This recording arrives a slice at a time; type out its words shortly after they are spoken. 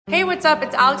Hey, what's up?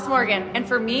 It's Alex Morgan. And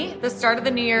for me, the start of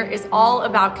the new year is all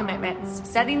about commitments,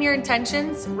 setting your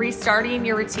intentions, restarting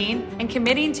your routine, and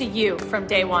committing to you from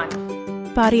day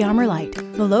one. Body Armor Light,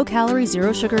 the low-calorie,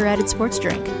 zero-sugar-added sports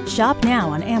drink. Shop now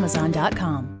on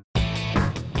Amazon.com.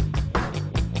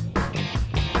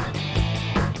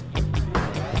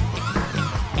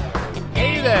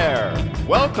 Hey there!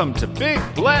 Welcome to Big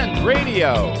Blend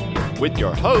Radio with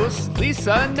your hosts,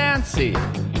 Lisa and Nancy,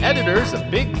 editors of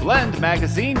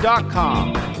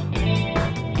BigBlendMagazine.com.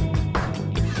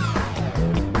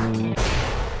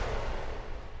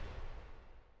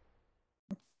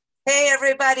 Hey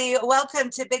everybody, welcome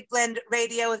to Big Blend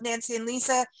Radio with Nancy and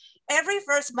Lisa. Every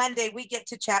first Monday, we get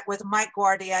to chat with Mike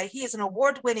Guardia. He is an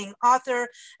award-winning author,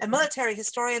 a military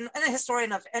historian, and a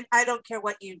historian of, and I don't care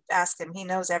what you ask him, he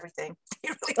knows everything. He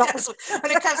really does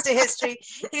when it comes to history.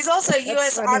 He's also a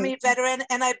U.S. Army veteran,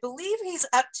 and I believe he's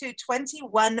up to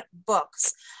 21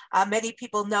 books. Many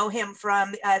people know him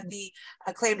from the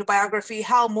acclaimed biography,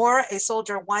 Hal Moore, A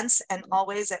Soldier Once and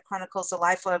Always, that chronicles the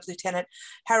life of Lieutenant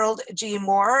Harold G.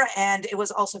 Moore, and it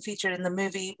was also featured in the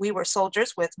movie We Were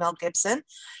Soldiers with Mel Gibson.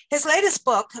 His latest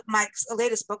book, Mike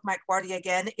Guardia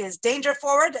again, is Danger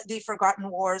Forward, The Forgotten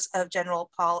Wars of General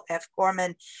Paul F.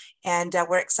 Gorman. And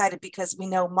we're excited because we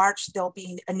know March there'll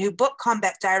be a new book,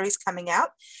 Combat Diaries, coming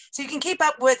out. So you can keep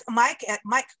up with Mike at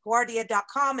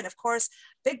MikeGuardia.com and of course,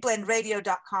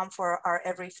 BigBlendRadio.com for our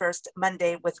every first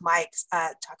Monday with Mike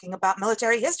talking about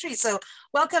military history. So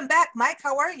welcome back, Mike.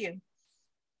 How are you?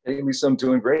 Hey, Lisa, I'm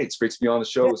doing great. It's great to be on the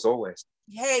show as always.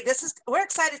 Hey, we're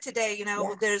excited today. You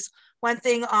know, There's one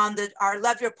thing on our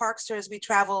Love Your Parkster as we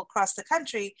travel across the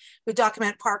country. We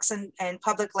document parks and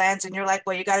public lands, and you're like,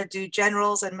 well, you got to do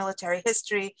generals and military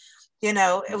history, you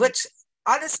know, which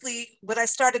honestly, when I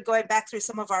started going back through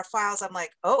some of our files, I'm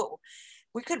like, oh,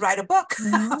 we could write a book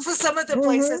for some of the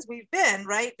places we've been,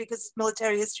 right? Because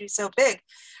military history is so big.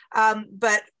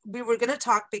 But we were going to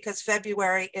talk because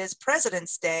February is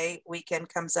President's Day weekend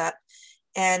comes up.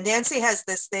 And Nancy has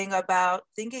this thing about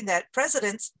thinking that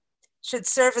presidents should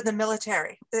serve in the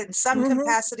military in some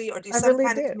capacity or do some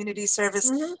kind of community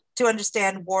service to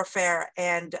understand warfare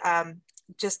and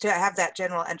just to have that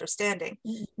general understanding.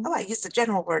 Oh, I used the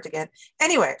general word again.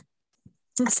 Anyway,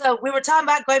 so we were talking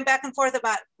about going back and forth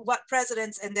about what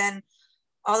presidents, and then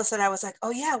all of a sudden I was like,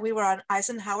 oh yeah, we were on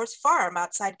Eisenhower's farm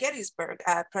outside Gettysburg,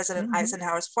 President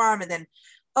Eisenhower's farm. And then,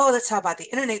 oh, let's talk about the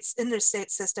interstate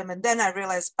system. And then I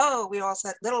realized, oh, we also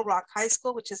had Little Rock High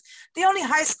School, which is the only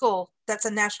high school that's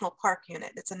a national park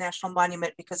unit. It's a national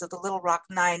monument because of the Little Rock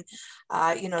Nine,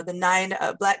 the 9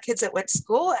 Black kids that went to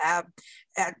school.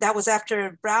 That was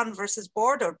after Brown versus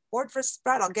Board, or Board versus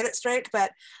Brown, I'll get it straight.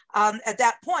 But at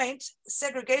that point,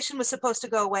 segregation was supposed to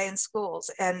go away in schools.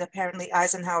 And apparently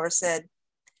Eisenhower said,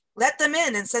 let them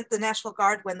in, and sent the National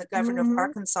Guard when the governor of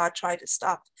Arkansas tried to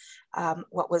stop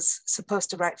what was supposed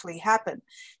to rightfully happen.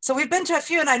 So we've been to a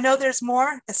few, and I know there's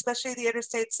more, especially the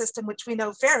interstate system, which we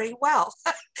know very well.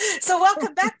 So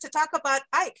welcome back to talk about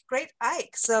Ike, great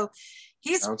Ike. So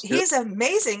he's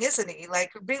amazing, isn't he?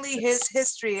 Like really his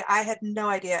history, I had no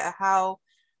idea how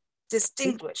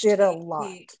distinguished he did a lot.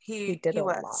 He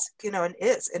was, you know, and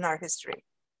is in our history.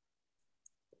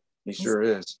 He sure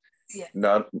is.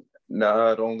 Yeah.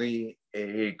 Not only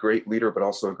a great leader, but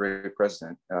also a great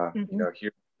president. You know,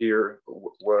 here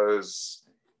was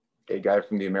a guy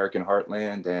from the American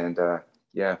heartland, and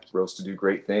rose to do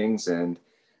great things and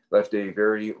left a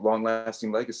very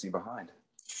long-lasting legacy behind.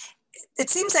 It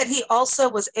seems that he also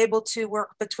was able to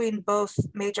work between both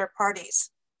major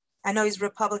parties. I know he's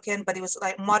Republican, but he was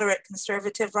like moderate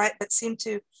conservative, right? But seemed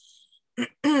to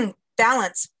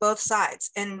balance both sides.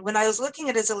 And when I was looking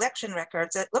at his election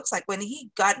records, it looks like when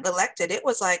he got elected, it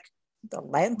was like the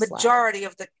landslide. Majority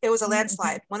of it was a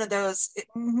landslide. One of those,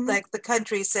 like the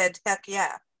country said, heck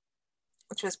yeah,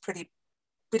 which was pretty,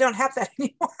 we don't have that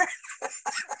anymore.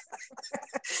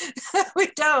 We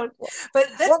don't. But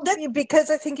because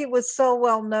I think he was so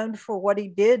well known for what he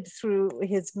did through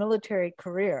his military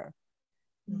career.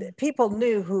 People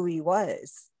knew who he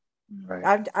was.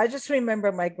 Right. I just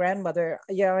remember my grandmother,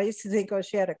 I used to think,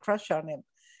 she had a crush on him,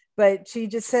 but she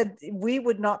just said, we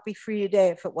would not be free today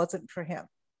if it wasn't for him.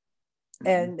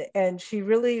 And she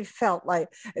really felt like,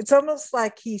 it's almost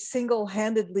like he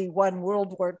single-handedly won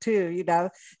World War II, you know.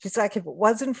 She's like, if it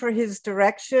wasn't for his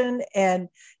direction and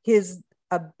his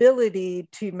ability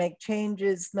to make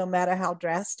changes, no matter how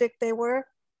drastic they were,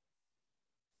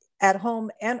 at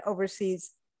home and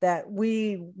overseas, that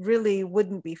we really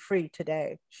wouldn't be free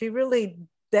today. She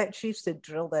used to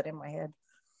drill that in my head.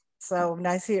 So when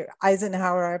I see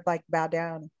Eisenhower, I'd like bow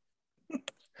down.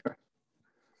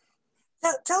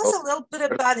 Tell us a little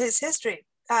bit about his history,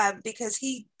 because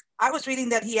he I was reading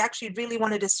that he actually really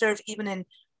wanted to serve even in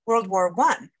World War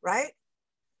I, right?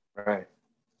 Right.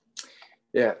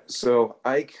 Yeah. So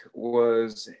Ike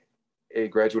was a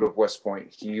graduate of West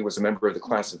Point. He was a member of the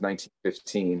class of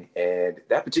 1915. And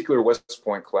that particular West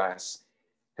Point class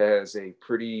has a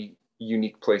pretty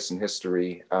unique place in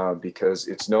history because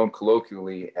it's known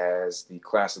colloquially as the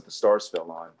class that the stars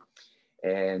fell on.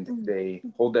 And they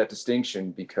hold that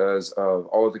distinction because of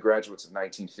all of the graduates of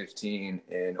 1915,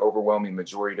 an overwhelming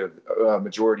majority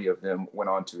of them went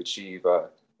on to achieve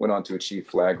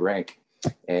flag rank.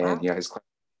 And his class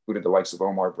included the likes of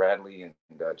Omar Bradley and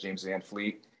James Van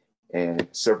Fleet and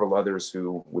several others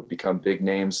who would become big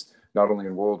names, not only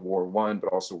in World War I,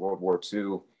 but also World War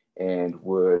II, and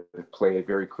would play a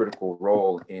very critical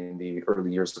role in the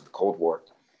early years of the Cold War.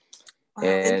 Wow.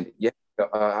 And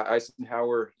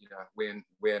Eisenhower, when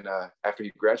after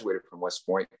he graduated from West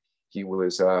Point, he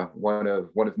was one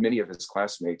of many of his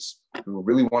classmates who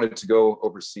really wanted to go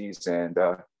overseas and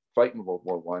fight in World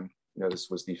War I. This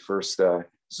was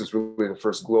really the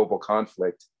first global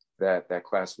conflict that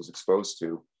class was exposed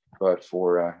to. But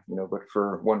for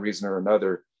one reason or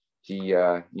another,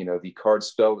 the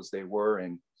cards fell as they were,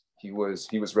 and he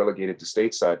was relegated to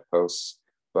stateside posts.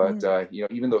 But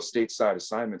even those stateside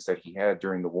assignments that he had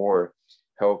during the war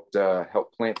helped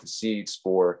plant the seeds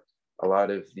for a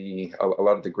lot of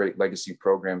the great legacy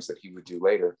programs that he would do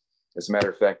later. As a matter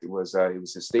of fact, it was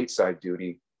his stateside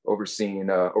duty overseeing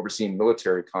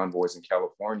military convoys in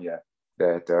California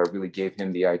that really gave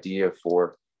him the idea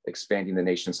for expanding the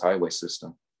nation's highway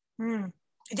system.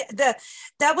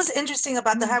 That was interesting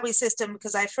about the highway system,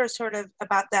 because I first heard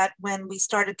about that when we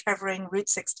started covering Route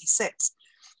 66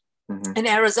 in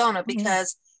Arizona,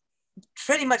 because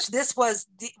pretty much this was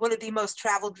one of the most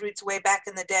traveled routes way back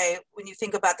in the day. When you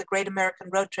think about the Great American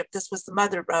Road Trip, this was the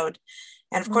mother road.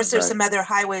 And of course, there's some other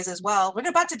highways as well. We're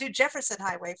about to do Jefferson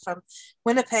Highway from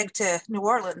Winnipeg to New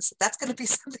Orleans. That's going to be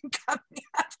something coming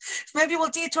up. Maybe we'll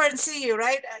detour and see you,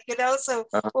 right? So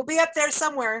we'll be up there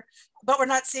somewhere, but we're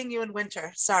not seeing you in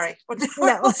winter. Sorry.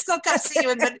 We'll still come see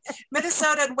you in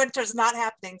Minnesota, and winter's not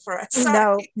happening for us.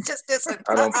 Sorry, just isn't.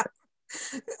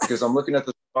 Because I'm looking at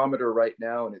the thermometer right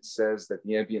now, and it says that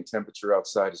the ambient temperature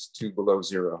outside is 2 below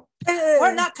zero.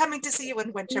 We're not coming to see you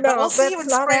in winter, but we'll see you in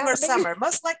spring or summer,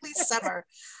 most likely summer.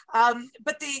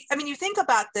 But you think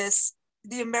about this,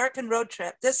 the American road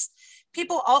trip,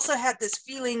 people also had this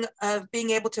feeling of being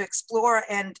able to explore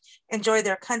and enjoy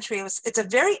their country. It's a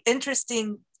very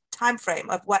interesting time frame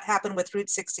of what happened with Route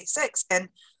 66. And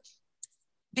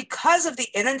because of the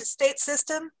interstate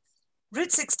system,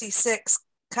 Route 66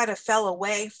 kind of fell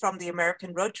away from the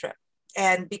American road trip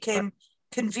and became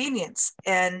convenience.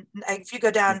 And if you go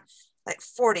down like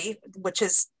 40, which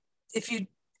is, if you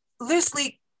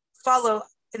loosely follow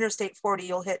Interstate 40,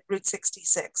 you'll hit Route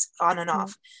 66 on and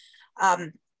off.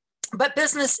 But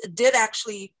business did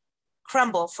actually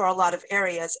crumble for a lot of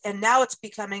areas. And now it's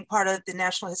becoming part of the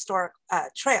National Historic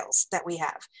Trails that we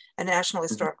have, a National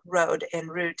Historic Road and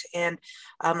route. And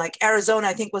like Arizona,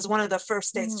 I think, was one of the first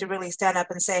states to really stand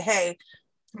up and say, hey,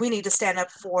 we need to stand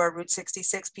up for Route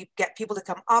 66, get people to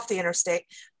come off the interstate.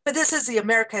 But this is the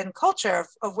American culture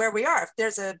of where we are. If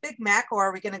there's a Big Mac, or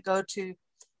are we going to go to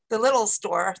the little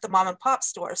store, the mom and pop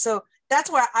store? So that's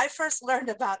where I first learned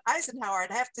about Eisenhower.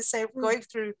 And I have to say, going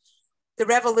through the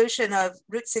revolution of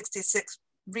Route 66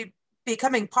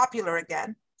 becoming popular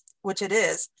again, which it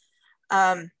is,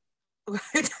 I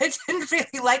didn't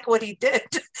really like what he did.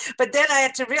 But then I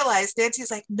had to realize,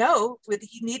 Nancy's like, no,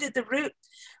 he needed the route.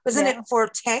 Wasn't it for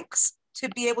tanks to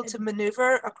be able to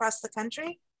maneuver across the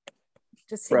country?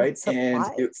 Right, and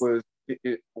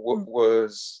it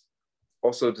was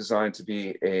also designed to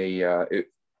be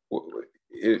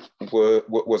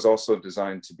was also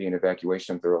designed to be an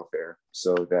evacuation thoroughfare,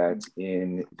 so that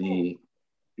in the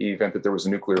event that there was a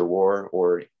nuclear war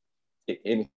or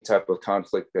any type of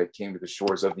conflict that came to the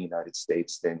shores of the United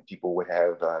States, then people would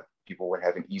have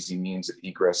an easy means of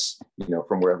egress,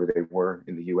 from wherever they were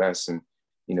in the U.S. And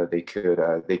they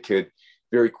could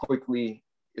very quickly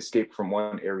escape from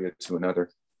one area to another.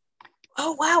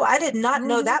 Oh, wow. I did not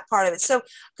know that part of it. So,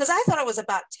 because I thought it was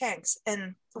about tanks,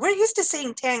 and we're used to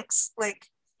seeing tanks, like,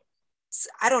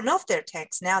 I don't know if they're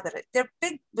tanks now that they're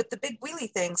big with the big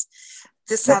wheelie things.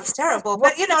 This sounds terrible,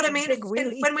 but you know what I mean?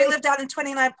 When we lived out in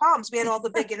 29 Palms, we had all the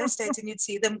big interstates, and you'd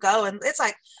see them go, and it's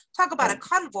like, talk about a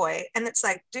convoy. And it's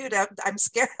like, dude, I'm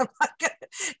scared. I'm not going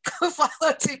to go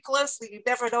follow too closely. You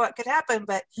never know what could happen.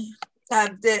 But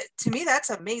to me, that's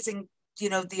amazing,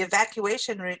 the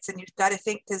evacuation routes. And you've got to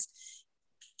think, because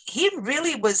he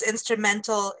really was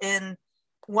instrumental in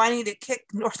wanting to kick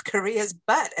North Korea's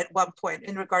butt at one point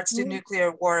in regards to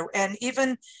nuclear war. And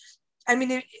even,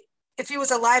 if he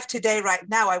was alive today, right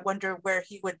now, I wonder where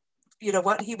he would,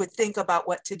 what he would think about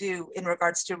what to do in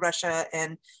regards to Russia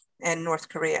and North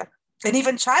Korea, and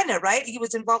even China, right? He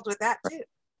was involved with that too.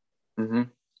 Mm-hmm.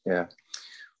 Yeah.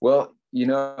 Well,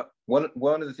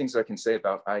 one of the things I can say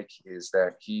about Ike is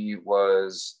that he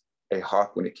was a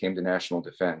hawk when it came to national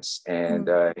defense, and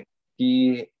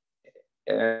he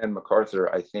and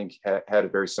MacArthur, I think, had a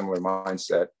very similar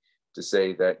mindset to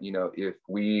say that, if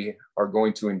we are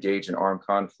going to engage in armed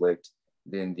conflict,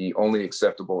 then the only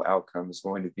acceptable outcome is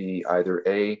going to be either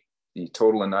the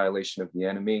total annihilation of the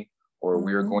enemy, or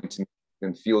we are going to make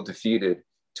them feel defeated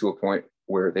to a point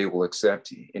where they will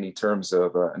accept any terms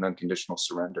of an unconditional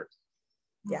surrender.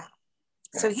 Yeah.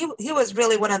 So he was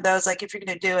really one of those, like, if you're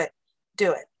going to do it,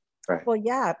 do it. Right. Well,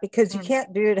 yeah, because you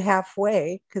can't do it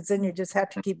halfway, because then you just have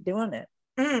to keep doing it.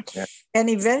 Yeah. And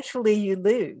eventually you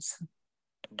lose.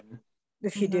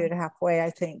 If you do it halfway, I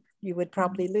think you would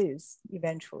probably lose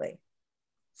eventually.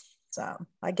 So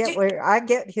I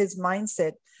get his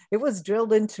mindset. It was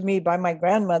drilled into me by my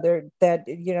grandmother that,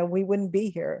 we wouldn't be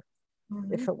here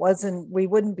if it wasn't, we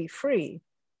wouldn't be free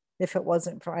if it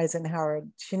wasn't for Eisenhower.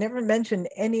 She never mentioned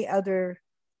any other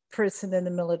person in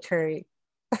the military.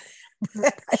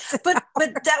 but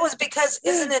that was because,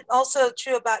 isn't it also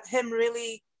true about him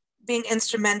really being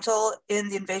instrumental in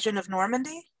the invasion of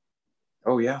Normandy?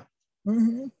 Oh yeah.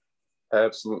 Mm-hmm.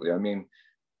 Absolutely. I mean,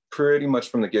 pretty much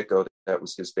from the get-go, that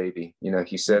was his baby.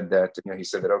 He said that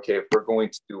okay, if we're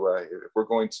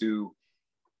going to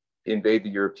invade the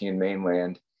European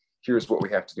mainland, here's what we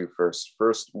have to do first.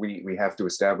 First, we have to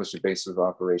establish a base of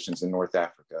operations in North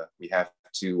Africa. We have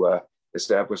to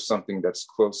establish something that's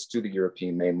close to the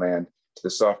European mainland, to the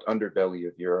soft underbelly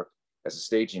of Europe as a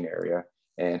staging area.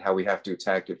 And how we have to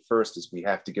attack it first is we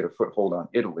have to get a foothold on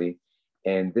Italy.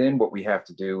 And then what we have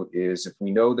to do is, if we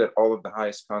know that all of the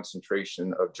highest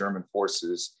concentration of German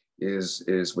forces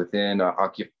is within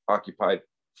occupied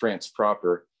France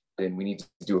proper, then we need to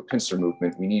do a pincer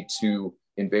movement. We need to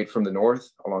invade from the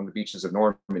north along the beaches of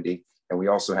Normandy. And we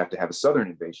also have to have a southern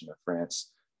invasion of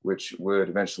France, which would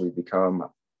eventually become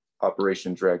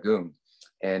Operation Dragoon.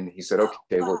 And he said,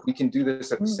 okay, well, we can do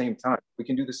this at the same time. We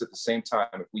can do this at the same time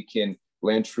if we can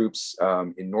land troops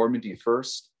in Normandy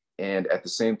first, and at the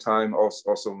same time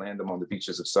also land them on the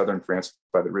beaches of southern France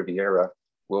by the Riviera.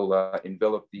 We'll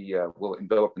envelop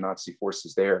the Nazi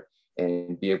forces there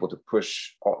and be able to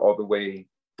push all the way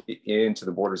into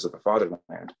the borders of the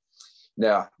fatherland.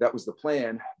 Now, that was the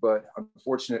plan, but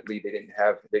unfortunately, they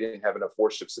didn't have enough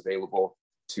warships available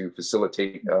to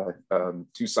facilitate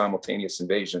two simultaneous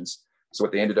invasions. So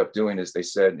what they ended up doing is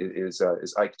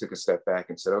Ike took a step back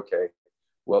and said, okay,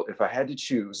 well, if I had to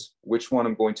choose which one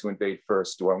I'm going to invade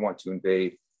first, do I want to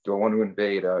invade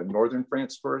northern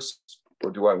France first, or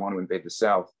do I want to invade the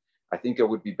south? I think I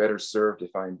would be better served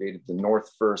if I invaded the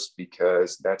north first,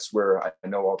 because that's where I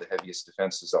know all the heaviest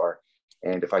defenses are.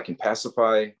 And if I can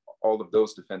pacify all of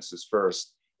those defenses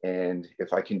first, and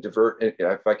if I can divert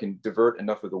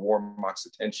enough of the Wehrmacht's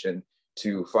attention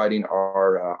to fighting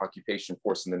our occupation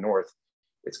force in the north,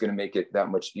 it's going to make it that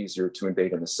much easier to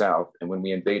invade in the south. And when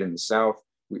we invade in the south,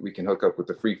 we can hook up with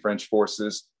the Free French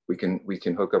forces. We can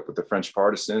hook up with the French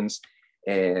partisans,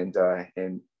 and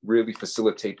really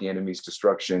facilitate the enemy's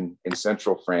destruction in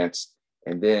central France.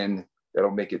 And then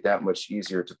that'll make it that much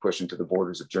easier to push into the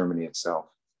borders of Germany itself.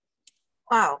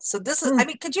 Wow. So this is, I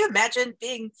mean, could you imagine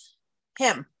being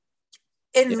him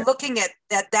in looking at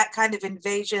that kind of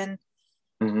invasion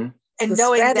and the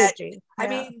knowing strategy. that, I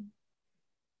mean,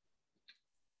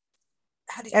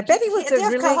 I bet he was a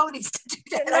really cojones to do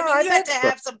that. You had to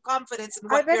have some confidence in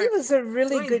what I bet he was a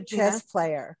really good chess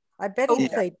player. I bet he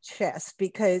yeah. played chess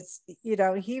because,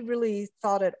 he really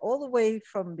thought it all the way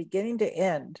from beginning to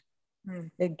end,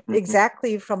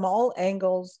 exactly from all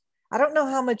angles. I don't know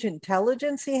how much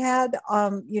intelligence he had,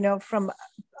 from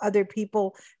other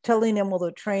people telling him, well,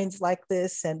 the train's like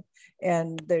this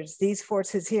and there's these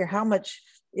forces here, how much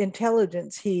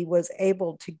intelligence he was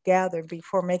able to gather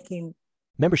before making.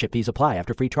 Membership fees apply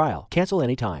after free trial. Cancel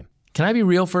anytime. Can I be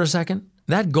real for a second?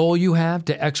 That goal you have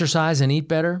to exercise and eat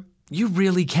better, you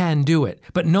really can do it,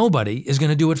 but nobody is going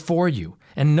to do it for you.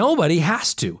 And nobody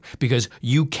has to, because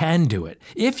you can do it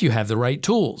if you have the right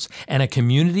tools and a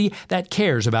community that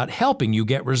cares about helping you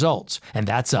get results. And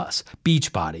that's us,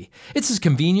 Beachbody. It's as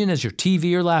convenient as your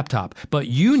TV or laptop, but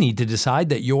you need to decide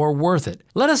that you're worth it.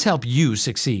 Let us help you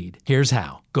succeed. Here's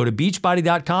how. Go to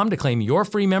beachbody.com to claim your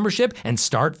free membership and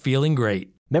start feeling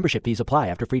great. Membership fees apply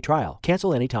after free trial.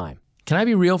 Cancel anytime. Can I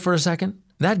be real for a second?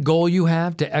 That goal you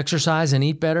have to exercise and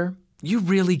eat better, you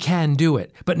really can do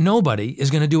it, but nobody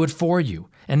is going to do it for you.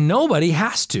 And nobody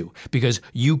has to, because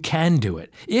you can do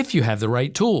it if you have the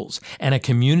right tools and a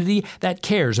community that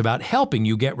cares about helping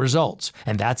you get results.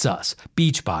 And that's us,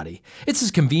 Beachbody. It's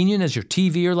as convenient as your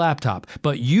TV or laptop,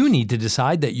 but you need to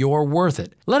decide that you're worth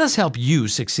it. Let us help you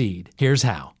succeed. Here's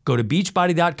how. Go to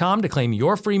beachbody.com to claim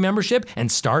your free membership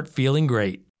and start feeling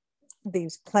great.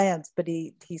 These plans, but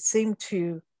he seemed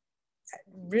to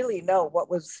really know what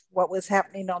was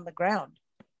happening on the ground.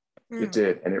 It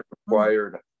did, and it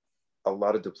required a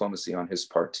lot of diplomacy on his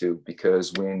part too,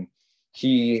 because when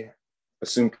he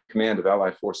assumed command of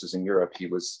Allied forces in Europe, he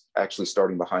was actually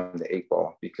starting behind the eight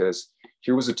ball, because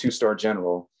here was a two-star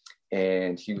general,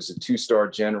 and he was a two-star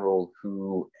general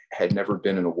who had never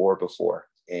been in a war before,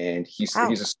 and he's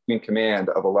assuming command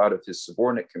of a lot of his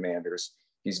subordinate commanders.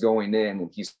 He's going in and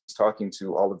he's talking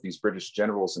to all of these British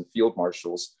generals and field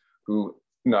marshals who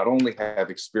not only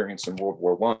have experience in World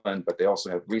War I, but they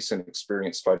also have recent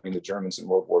experience fighting the Germans in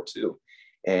World War II.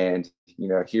 And,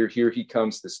 here he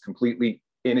comes, this completely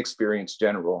inexperienced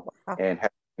general, and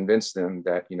has convinced them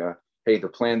that, hey, the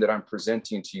plan that I'm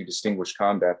presenting to you distinguished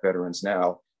combat veterans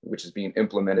now, which is being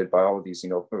implemented by all of these,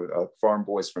 farm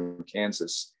boys from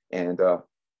Kansas and all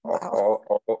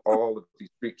of these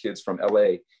street kids from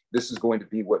LA, this is going to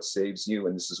be what saves you.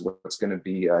 And this is what's going to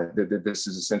be, this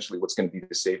is essentially what's going to be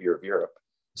the savior of Europe.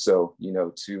 So,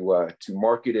 to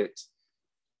market it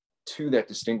to that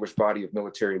distinguished body of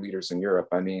military leaders in Europe,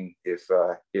 I mean, if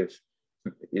that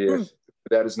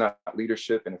is not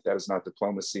leadership and if that is not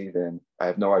diplomacy, then I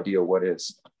have no idea what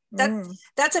is.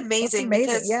 That's amazing,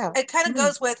 because it kind of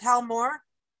goes with Hal Moore,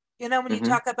 when you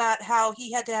talk about how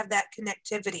he had to have that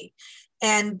connectivity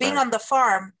and being on the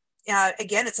farm.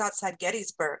 Again, it's outside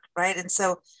Gettysburg, right? And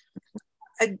so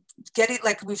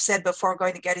like we've said before,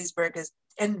 going to Gettysburg is,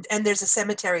 and there's a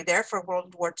cemetery there for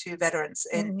World War II veterans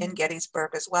in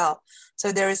Gettysburg as well.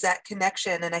 So there is that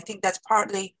connection. And I think that's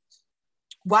partly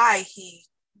why he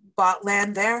bought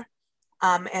land there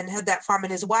and had that farm.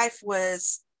 And his wife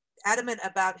was adamant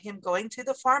about him going to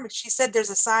the farm. And she said there's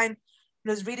a sign,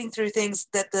 when I was reading through things,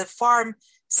 that the farm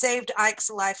saved Ike's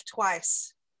life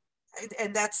twice.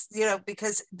 And that's,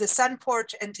 because the sun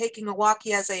porch and taking a walk,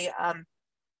 he has a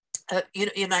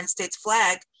United States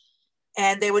flag,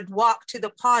 and they would walk to the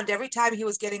pond every time he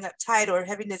was getting uptight or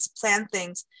having his plan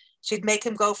things. She'd make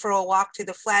him go for a walk to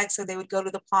the flag, so they would go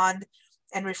to the pond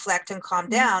and reflect and calm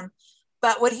down.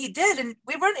 But what he did, and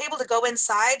we weren't able to go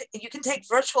inside, you can take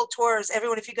virtual tours.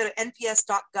 Everyone, if you go to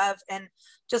nps.gov and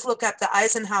just look up the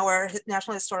Eisenhower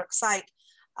National Historic Site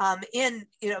in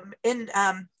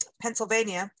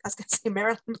Pennsylvania, I was going to say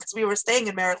Maryland, because we were staying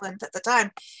in Maryland at the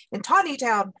time, in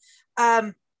Taneytown.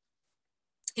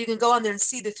 You can go on there and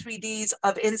see the 3Ds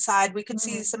of inside. We can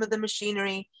see some of the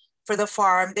machinery for the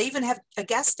farm. They even have a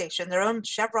gas station, their own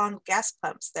Chevron gas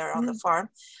pumps there on the farm.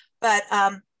 But,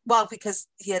 because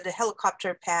he had a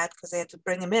helicopter pad because they had to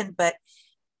bring him in. But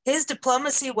his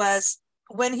diplomacy was,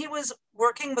 when he was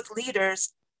working with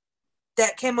leaders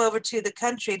that came over to the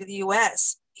country, to the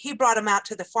US, he brought them out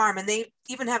to the farm, and they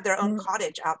even have their own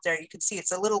cottage out there. You can see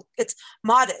it's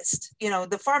modest.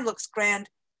 The farm looks grand,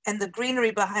 and the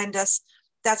greenery behind us,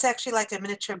 that's actually like a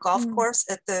miniature golf course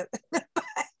at the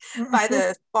by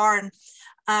the barn.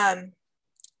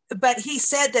 But he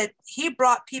said that he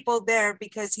brought people there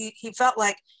because he felt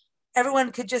like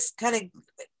everyone could just kind of,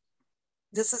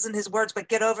 this isn't his words, but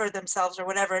get over themselves or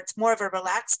whatever. It's more of a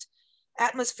relaxed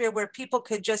atmosphere where people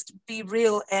could just be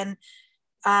real and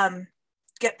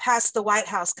get past the White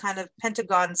House kind of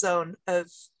Pentagon zone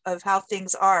of how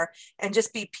things are, and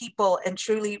just be people and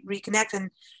truly reconnect.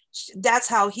 And that's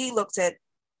how he looked at,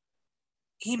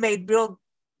 he made real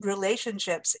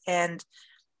relationships, and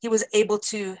he was able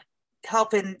to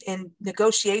help in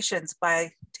negotiations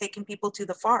by taking people to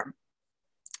the farm.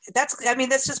 That's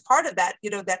just part of that,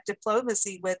 that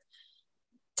diplomacy with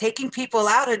taking people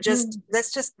out and just,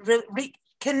 let's just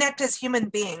reconnect as human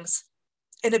beings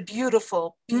in a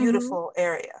beautiful, beautiful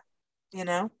area,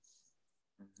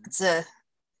 It's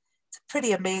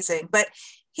pretty amazing. But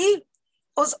he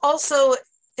was also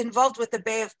involved with the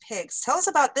Bay of Pigs. Tell us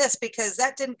about this, because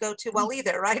that didn't go too well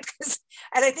either, right?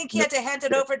 And I think he had to hand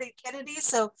it over to Kennedy.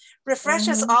 So refresh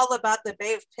us all about the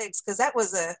Bay of Pigs, because that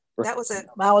was a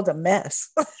mess.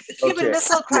 Cuban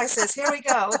Missile Crisis. Here we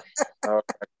go. All right,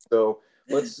 so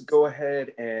let's go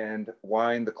ahead and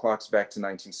wind the clocks back to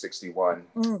 1961.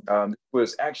 It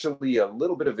was actually a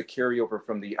little bit of a carryover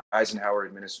from the Eisenhower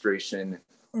administration,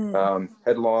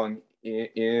 headlong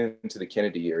into the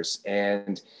Kennedy years.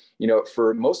 And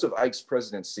for most of Ike's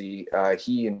presidency,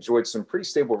 he enjoyed some pretty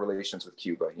stable relations with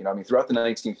Cuba. Throughout the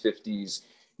 1950s,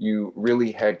 you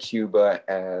really had Cuba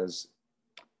as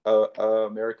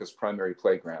America's primary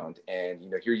playground. And,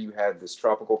 here you had this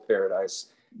tropical paradise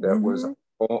that was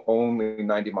only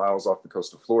 90 miles off the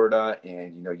coast of Florida.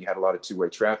 And, you had a lot of two-way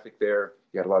traffic there.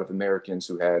 You had a lot of Americans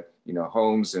who had,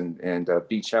 homes and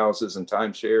beach houses and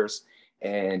timeshares.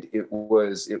 And it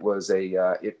was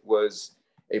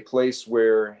a place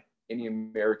where any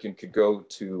American could go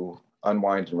to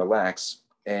unwind and relax.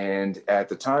 And at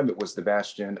the time, it was the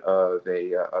bastion of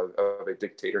a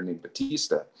dictator named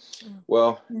Batista.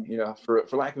 Well, for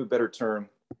lack of a better term,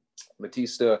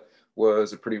 Batista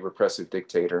was a pretty repressive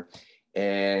dictator.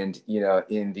 And,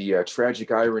 in the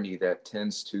tragic irony that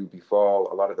tends to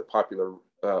befall a lot of the popular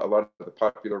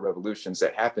revolutions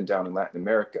that happened down in Latin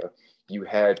America, you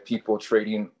had people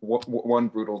trading one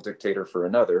brutal dictator for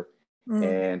another.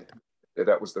 And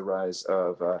that was the rise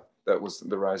of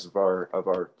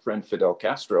our friend Fidel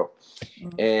Castro.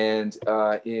 And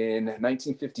in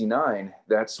 1959,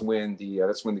 that's when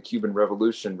the Cuban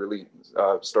Revolution really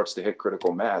starts to hit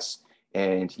critical mass.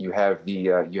 And you have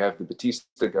the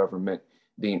Batista government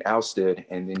being ousted,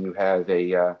 and then you have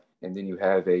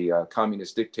a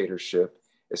communist dictatorship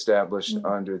established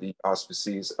under the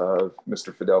auspices of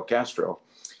Mr. Fidel Castro.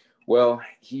 Well,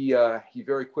 he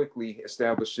very quickly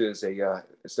establishes a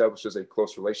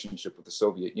close relationship with the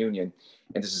Soviet Union,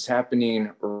 and this is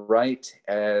happening right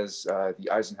as the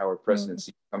Eisenhower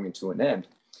presidency is coming to an end.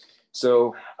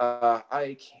 So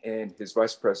Ike and his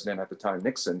vice president at the time,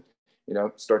 Nixon,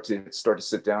 start to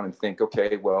sit down and think,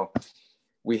 okay, well,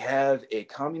 we have a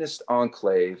communist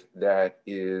enclave that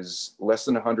is less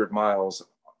than 100 miles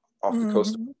off the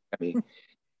coast of Miami.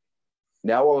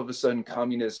 Now, all of a sudden,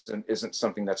 communism isn't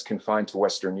something that's confined to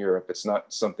Western Europe. It's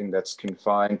not something that's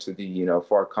confined to the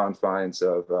far confines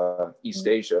of East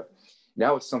Asia.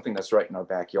 Now it's something that's right in our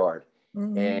backyard.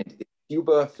 And if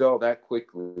Cuba fell that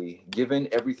quickly, given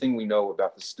everything we know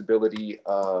about the stability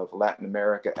of Latin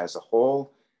America as a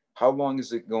whole, how long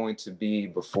is it going to be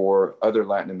before other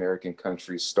Latin American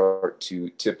countries start to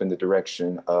tip in the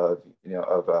direction of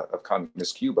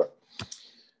communist Cuba?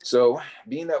 So,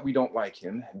 being that we don't like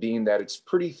him, being that it's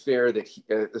pretty fair that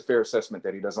a fair assessment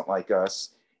that he doesn't like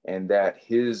us, and that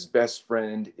his best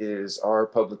friend is our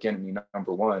public enemy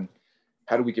number one,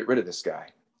 how do we get rid of this guy?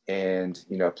 And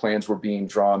plans were being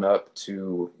drawn up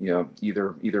to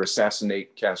either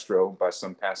assassinate Castro by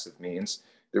some passive means.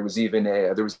 There was even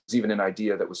an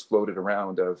idea that was floated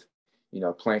around of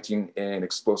planting an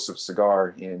explosive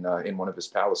cigar in one of his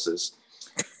palaces.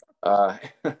 They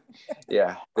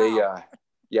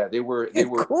were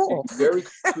cool. Very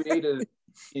creative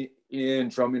in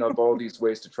drumming up all these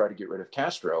ways to try to get rid of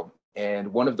Castro.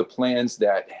 And one of the plans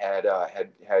that had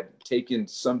taken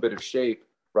some bit of shape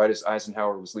right as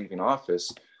Eisenhower was leaving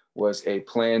office was a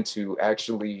plan to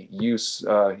actually use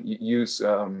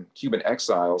Cuban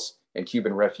exiles and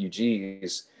Cuban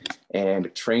refugees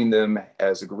and train them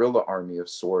as a guerrilla army of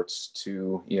sorts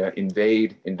to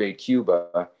invade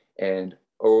Cuba and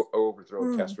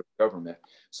overthrow Castro's government.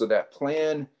 So that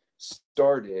plan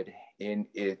started in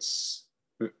its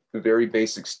very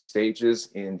basic stages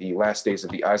in the last days of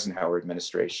the Eisenhower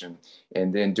administration.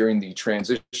 And then during the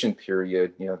transition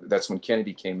period, that's when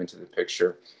Kennedy came into the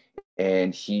picture,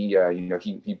 and he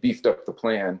beefed up the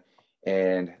plan,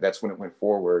 and that's when it went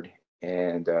forward.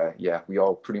 And we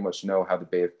all pretty much know how the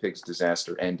Bay of Pigs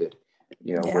disaster ended,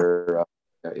 where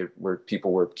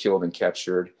people were killed and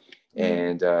captured.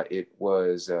 And it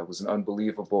was an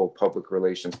unbelievable public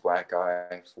relations black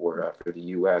eye for the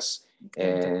U.S.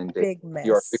 and big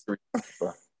mess.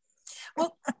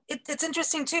 Well, it's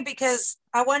interesting too, because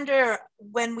I wonder,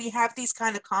 when we have these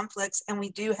kind of conflicts and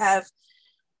we do have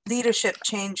leadership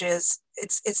changes,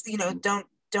 it's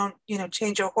don't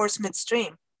change your horse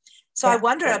midstream. So I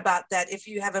wonder about that, if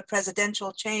you have a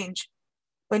presidential change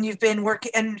when you've been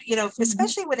working, and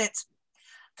especially when it's,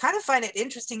 kind of find it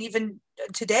interesting even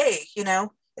today, in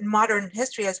modern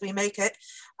history as we make it,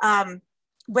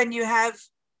 when you have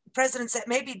presidents that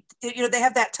maybe, they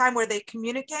have that time where they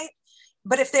communicate,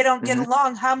 but if they don't get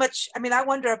along, how much, I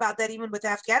wonder about that even with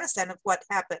Afghanistan, of what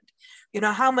happened,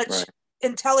 how much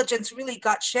intelligence really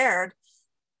got shared,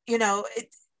 and I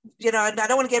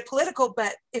don't want to get political,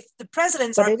 but if the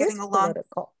presidents aren't getting along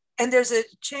and there's a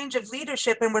change of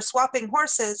leadership and we're swapping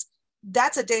horses,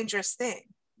 that's a dangerous thing.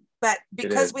 But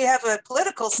because we have a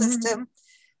political system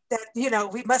that,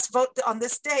 we must vote on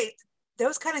this date,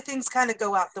 those kind of things kind of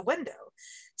go out the window.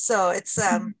 So it's,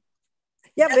 but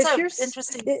if you're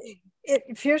interesting.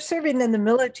 If you're serving in the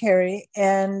military,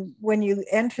 and when you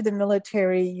enter the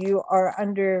military, you are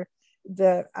under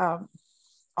the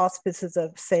auspices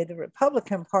of, say, the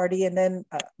Republican Party, and then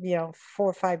 4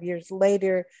 or 5 years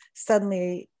later,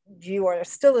 suddenly you are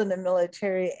still in the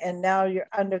military and now you're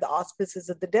under the auspices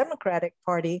of the Democratic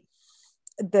Party,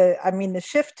 the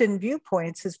shift in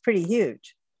viewpoints is pretty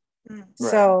huge. Right.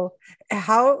 So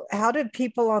how do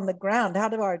people on the ground, how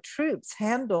do our troops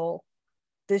handle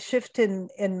the shift in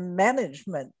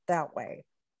management that way?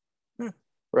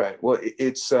 Right. Well,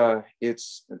 it's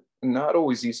not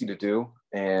always easy to do.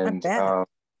 And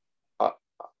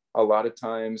a lot of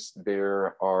times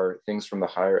there are things from the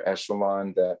higher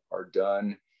echelon that are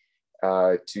done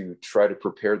to try to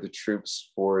prepare the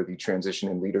troops for the transition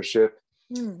in leadership.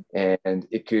 And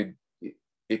it could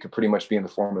pretty much be in the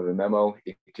form of a memo.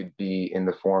 It could be in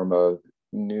the form of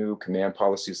new command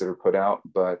policies that are put out.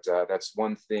 But that's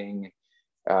one thing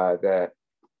that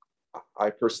I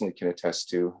personally can attest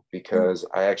to, because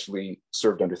I actually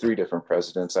served under 3 different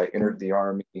presidents. I entered the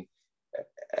Army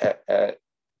at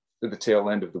the tail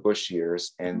end of the Bush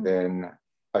years, and then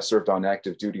I served on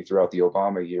active duty throughout the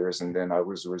Obama years, and then I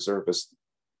was a reservist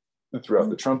throughout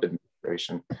the Trump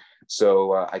administration.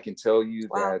 So I can tell you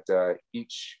that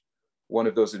each one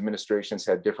of those administrations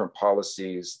had different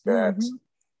policies that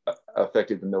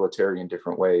affected the military in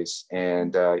different ways.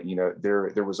 And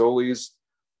there was always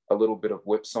a little bit of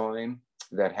whipsawing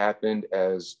that happened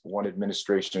as one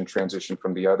administration transitioned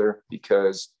from the other,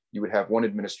 because you would have one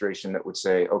administration that would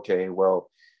say, okay, well,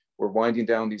 we're winding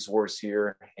down these wars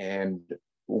here and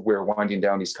we're winding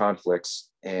down these conflicts.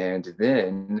 And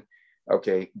then,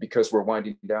 okay, because we're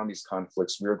winding down these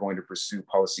conflicts, we're going to pursue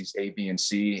policies A, B, and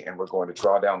C, and we're going to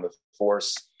draw down the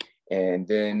force. And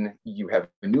then you have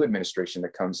a new administration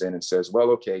that comes in and says, well,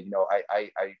 okay,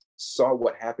 I saw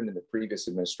what happened in the previous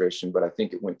administration, but I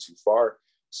think it went too far.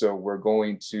 So we're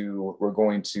going to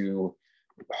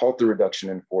halt the reduction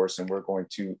in force, and we're going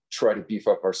to try to beef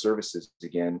up our services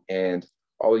again. And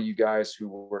all of you guys who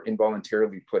were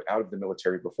involuntarily put out of the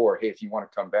military before, hey, if you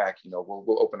want to come back,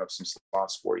 we'll open up some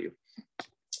slots for you.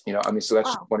 So that's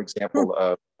just one example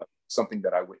of something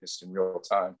that I witnessed in real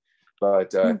time.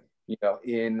 But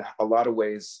in a lot of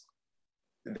ways,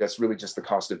 that's really just the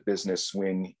cost of business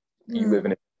when you live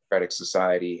in a democratic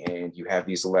society and you have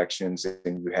these elections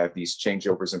and you have these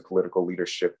changeovers in political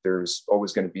leadership. There's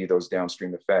always going to be those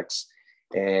downstream effects.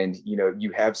 And,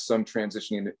 you have some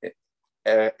transitioning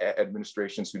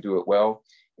administrations who do it well.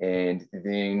 And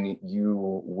then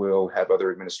you will have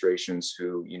other administrations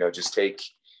who, just take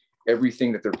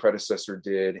everything that their predecessor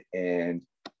did and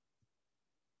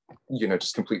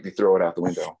just completely throw it out the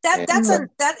window.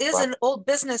 That is an old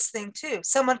business thing too.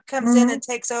 Someone comes in and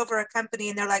takes over a company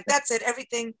and they're like, that's it,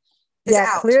 everything is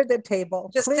out. Clear the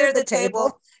table. Just clear the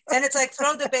table. And it's like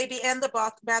throw the baby and the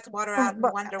bathwater out and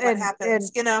wonder what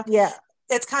happens.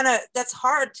 It's kind of, that's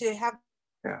hard to have.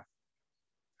 Yeah.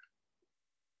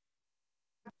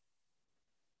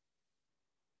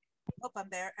 Oh, I'm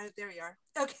there. Oh, there you are.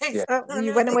 Okay. Yeah. So,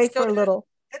 you went away for a little.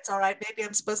 It's all right. Maybe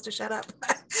I'm supposed to shut up.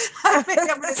 Maybe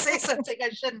I'm going to say something I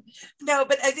shouldn't. No,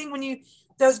 but I think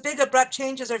those big abrupt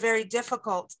changes are very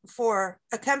difficult for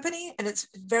a company, and it's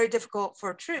very difficult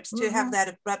for troops to have that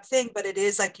abrupt thing. But it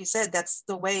is, like you said, that's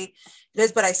the way it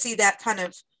is. But I see that kind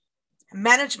of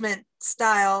management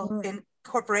style in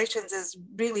corporations is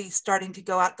really starting to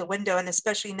go out the window. And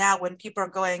especially now when people are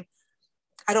going,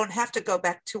 I don't have to go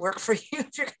back to work for you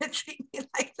if you're going to treat me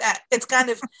like that. It's kind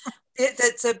of,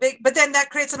 it's a big, but then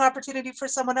that creates an opportunity for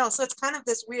someone else. So it's kind of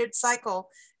this weird cycle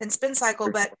and spin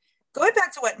cycle. But going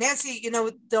back to what Nancy,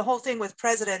 the whole thing with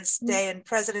President's Day and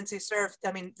presidents who served,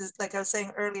 like I was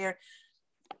saying earlier,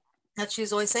 that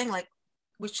she's always saying, like,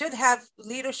 we should have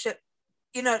leadership,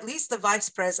 at least the vice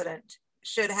president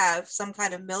should have some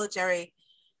kind of military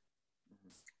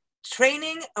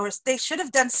training, or they should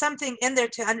have done something in there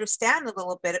to understand a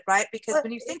little bit, right? Because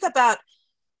when you think about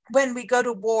when we go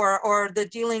to war or the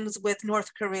dealings with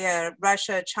North Korea,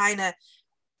 Russia, China.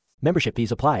 Membership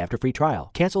fees apply after free trial.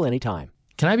 Cancel anytime.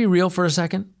 Can I be real for a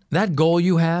second? That goal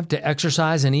you have to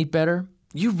exercise and eat better,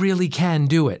 you really can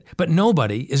do it, but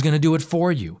nobody is going to do it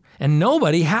for you. And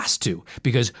nobody has to,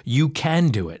 because you can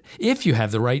do it if you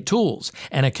have the right tools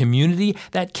and a community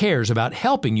that cares about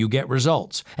helping you get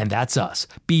results. And that's us,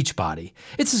 Beachbody.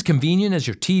 It's as convenient as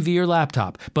your TV or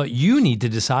laptop, but you need to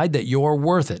decide that you're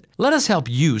worth it. Let us help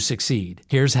you succeed.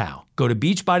 Here's how. Go to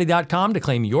beachbody.com to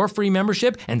claim your free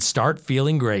membership and start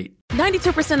feeling great.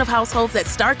 92% of households that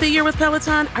start the year with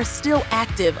Peloton are still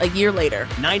active a year later.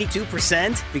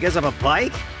 92% because of a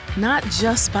bike? not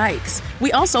just bikes.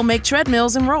 We also make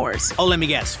treadmills and rowers. Oh, let me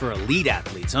guess, for elite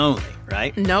athletes only,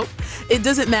 right? Nope. It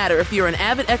doesn't matter if you're an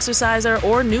avid exerciser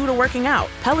or new to working out.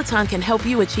 Peloton can help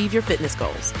you achieve your fitness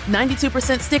goals.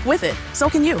 92% stick with it. So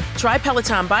can you. Try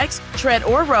Peloton bikes, tread,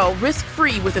 or row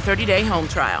risk-free with a 30-day home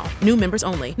trial. New members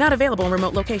only. Not available in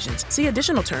remote locations. See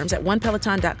additional terms at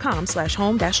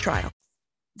onepeloton.com/home-trial.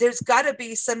 There's got to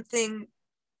be something.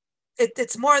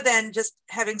 It's more than just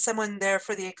having someone there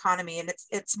for the economy, and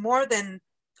it's more than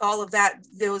all of that.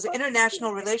 Those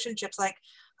international relationships, like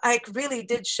Ike really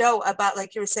did show about,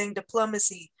 like you were saying,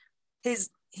 diplomacy. He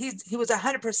was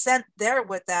 100% there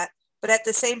with that, but at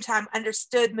the same time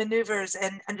understood maneuvers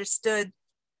and understood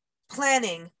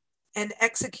planning and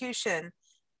execution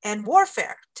and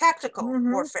warfare, tactical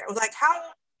warfare, like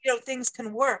how things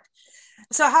can work.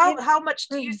 So how much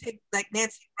do you think, like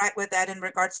Nancy, right, with that in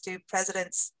regards to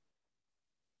presidents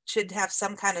should have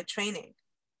some kind of training?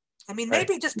 I mean,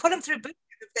 maybe just put them through boot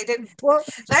camp if they didn't. Well,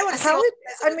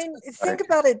 I mean, think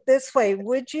about it this way.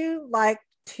 Would you like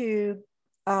to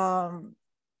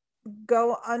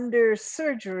go under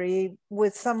surgery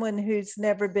with someone who's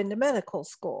never been to medical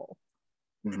school?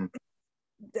 Mm-hmm.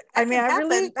 I mean, I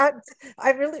really,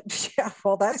 yeah,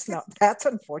 well, that's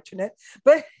unfortunate,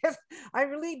 but I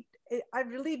really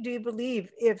do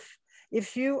believe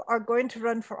if you are going to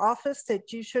run for office,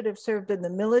 that you should have served in the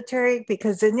military,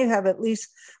 because then you have at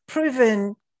least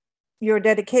proven your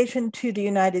dedication to the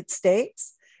United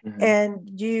States. Mm-hmm.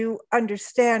 And you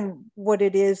understand what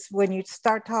it is when you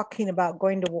start talking about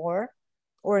going to war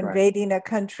or invading a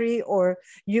country, or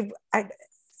I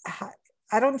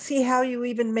don't see how you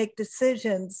even make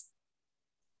decisions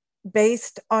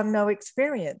based on no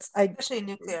experience. Especially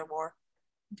nuclear war.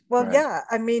 Well, yeah,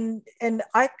 I mean, and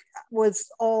Ike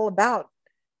was all about,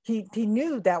 he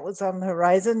knew that was on the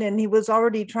horizon, and he was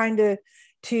already trying to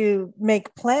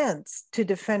make plans to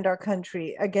defend our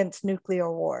country against nuclear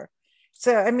war.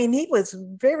 So, I mean, he was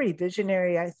very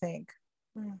visionary, I think.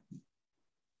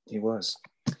 He was.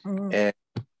 And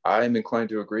I'm inclined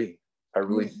to agree. I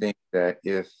really think that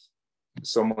if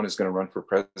someone is going to run for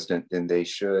president, then they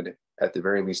should, at the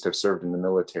very least, have served in the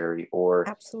military, or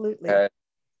absolutely had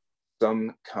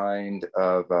some kind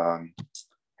of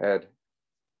at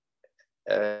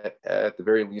the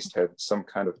very least had some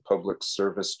kind of public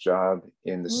service job,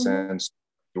 in the sense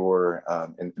you're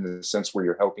in the sense where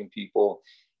you're helping people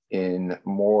in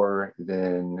more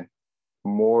than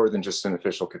just an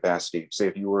official capacity. Say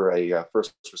if you were a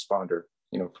first responder,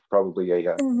 probably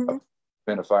a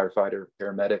firefighter,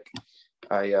 paramedic.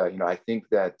 I think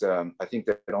that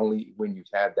only when you've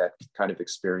had that kind of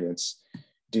experience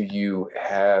do you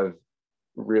have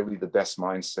really the best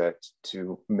mindset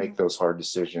to make those hard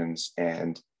decisions,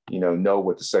 and know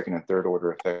what the second and third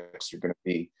order effects are going to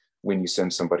be when you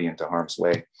send somebody into harm's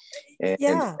way.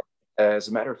 And as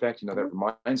a matter of fact, that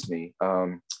reminds me,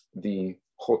 the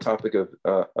whole topic of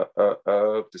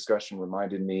discussion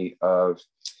reminded me of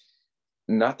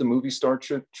not the movie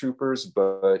Starship Troopers,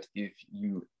 but if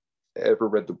you ever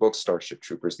read the book Starship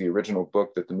Troopers, the original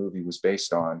book that the movie was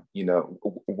based on,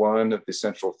 one of the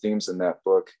central themes in that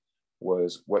book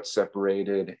was what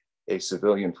separated a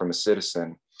civilian from a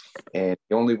citizen. And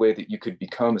the only way that you could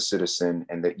become a citizen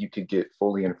and that you could get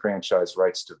fully enfranchised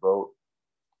rights to vote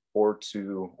or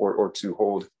to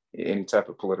hold any type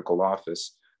of political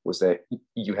office was that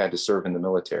you had to serve in the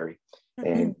military.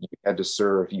 And you had to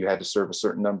serve a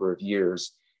certain number of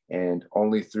years. And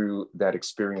only through that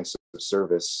experience of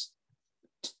service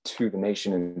to the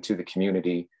nation and to the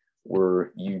community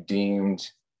were you deemed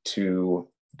to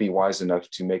be wise enough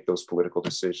to make those political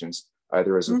decisions,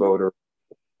 either as a voter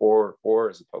or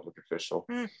as a public official.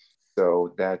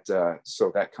 So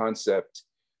that concept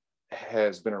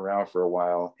has been around for a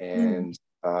while, and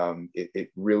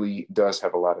it really does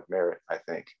have a lot of merit, I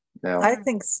think. Now, I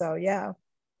think so, yeah.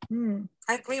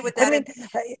 I agree with that. I mean,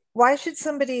 why should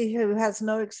somebody who has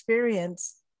no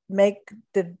experience make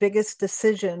the biggest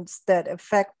decisions that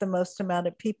affect the most amount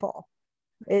of people?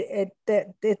 It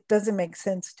doesn't make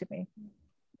sense to me.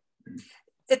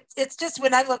 It's just,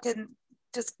 when I look in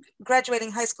just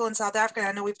graduating high school in South Africa,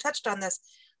 I know we've touched on this,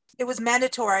 it was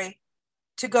mandatory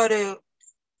to go into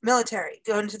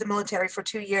the military for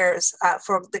 2 years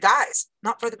for the guys,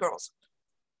 not for the girls.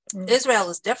 Israel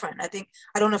is different. I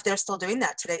don't know if they're still doing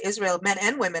that today. Israel, men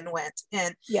and women went,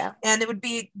 and it would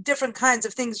be different kinds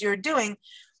of things you're doing.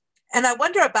 And I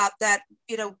wonder about that,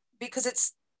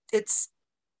 because it's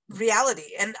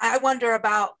reality. And I wonder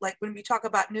about, like, when we talk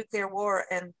about nuclear war,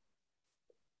 and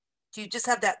you just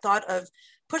have that thought of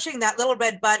pushing that little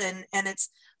red button, and it's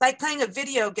like playing a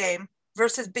video game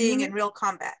versus being in real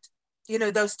combat.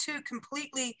 Those two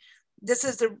completely this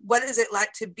is what is it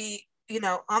like to be,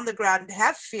 on the ground and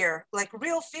have fear, like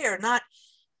real fear, not,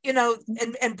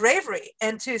 and bravery,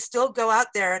 and to still go out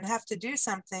there and have to do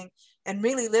something and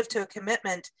really live to a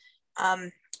commitment.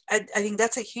 I think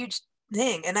that's a huge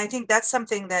thing. And I think that's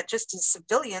something that just as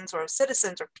civilians or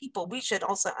citizens or people, we should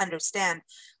also understand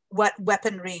what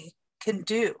weaponry can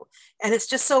do. And it's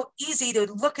just so easy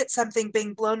to look at something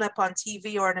being blown up on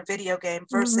TV or in a video game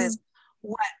versus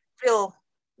what real,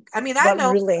 I mean, I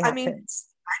know, really I mean,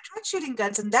 I tried shooting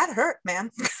guns and that hurt,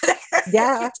 man.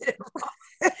 Yeah.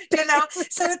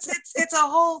 So it's a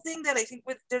whole thing that I think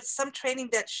there's some training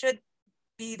that should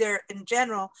be there in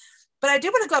general. But I do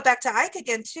want to go back to Ike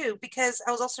again too, because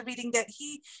I was also reading that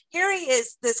he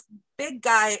is this big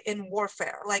guy in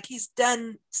warfare. Like he's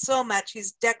done so much,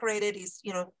 he's decorated, he's,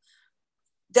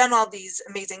 done all these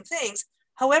amazing things.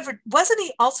 However, wasn't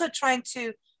he also trying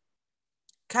to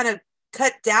kind of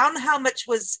cut down how much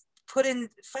was put in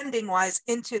funding wise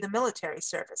into the military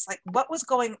service? Like what was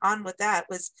going on with that?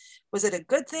 Was it a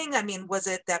good thing? I mean, was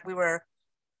it that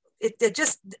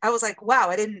I was like, wow,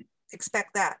 I didn't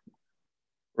expect that.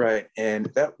 Right. And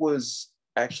that was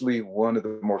actually one of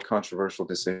the more controversial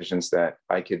decisions that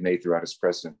Ike had made throughout his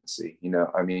presidency.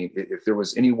 I mean, if there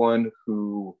was anyone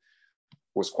who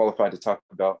was qualified to talk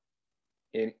about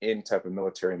in any type of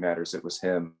military matters, it was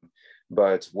him.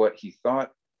 But what he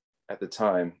thought at the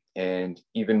time, and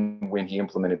even when he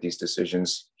implemented these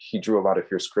decisions, he drew a lot of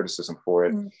fierce criticism for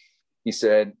it. He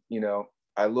said,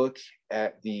 I look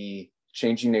at the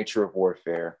changing nature of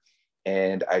warfare,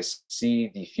 and I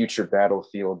see the future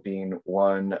battlefield being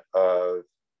one of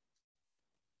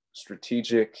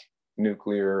strategic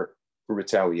nuclear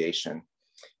retaliation.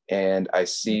 And I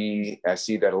see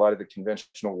that a lot of the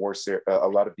conventional warfare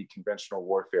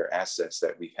assets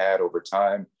that we've had over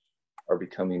time are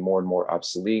becoming more and more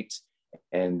obsolete,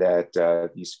 and that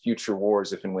these future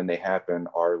wars, if and when they happen,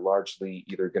 are largely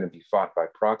either going to be fought by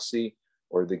proxy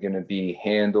or they're going to be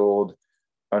handled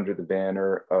under the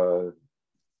banner of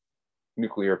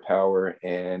nuclear power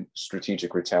and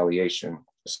strategic retaliation.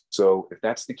 So if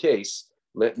that's the case,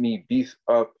 let me beef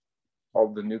up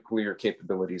all the nuclear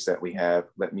capabilities that we have.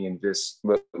 Let me invest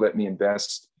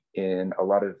in a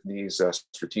lot of these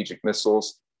strategic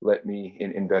missiles. Let me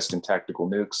invest in tactical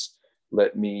nukes.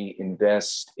 Let me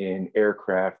invest in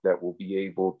aircraft that will be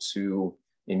able to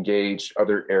engage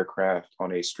other aircraft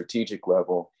on a strategic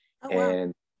level,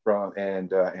 and from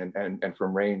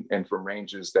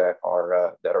ranges that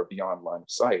are beyond line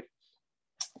of sight.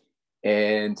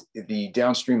 And the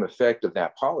downstream effect of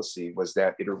that policy was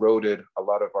that it eroded a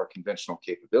lot of our conventional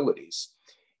capabilities.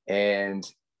 And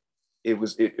it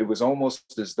was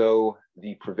almost as though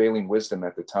the prevailing wisdom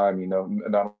at the time,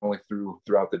 not only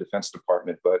throughout the Defense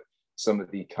Department, but some of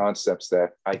the concepts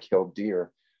that Ike held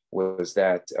dear, was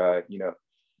that,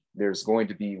 there's going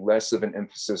to be less of an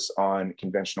emphasis on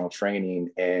conventional training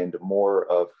and more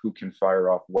of who can fire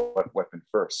off what weapon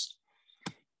first.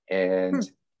 And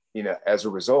as a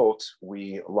result,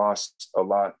 we lost a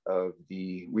lot of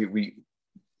the we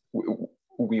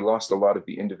lost a lot of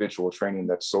the individual training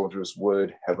that soldiers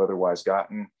would have otherwise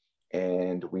gotten,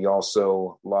 and we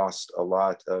also lost a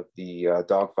lot of the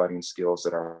dogfighting skills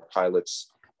that our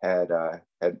pilots had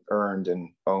earned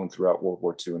and owned throughout World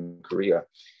War II in Korea.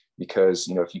 Because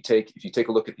if you take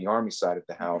a look at the Army side of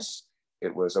the house,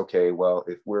 it was okay. Well,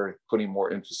 if we're putting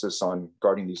more emphasis on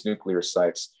guarding these nuclear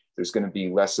sites, there's going to be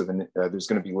less of an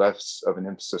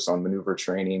emphasis on maneuver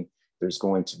training. There's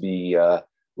going to be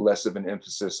less of an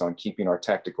emphasis on keeping our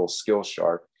tactical skills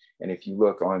sharp. And if you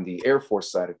look on the Air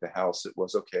Force side of the house, it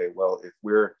was okay. Well,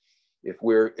 if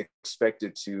we're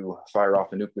expected to fire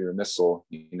off a nuclear missile,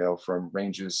 from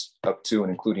ranges up to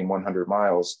and including 100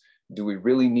 miles, do we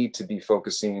really need to be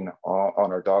focusing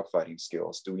on our dogfighting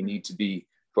skills? Do we need to be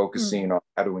focusing on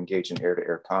how to engage in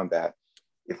air-to-air combat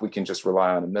if we can just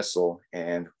rely on a missile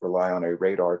and rely on a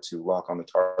radar to lock on the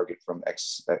target from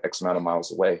X amount of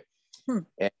miles away?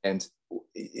 And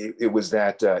it was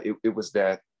that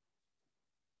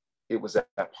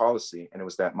policy, and it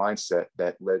was that mindset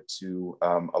that led to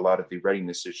a lot of the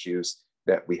readiness issues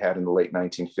that we had in the late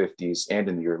 1950s and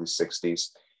in the early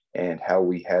 60s, and how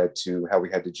we had to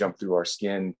jump through our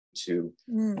skin to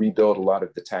rebuild a lot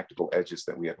of the tactical edges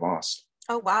that we had lost.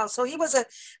 Oh, wow. So he was a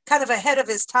kind of ahead of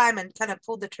his time and kind of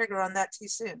pulled the trigger on that too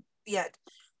soon. Yet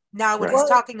now what he's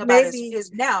talking about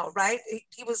is now, right?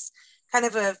 He was kind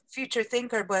of a future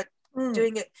thinker, but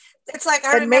doing it. It's like,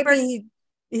 I remember maybe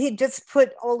he just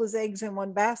put all his eggs in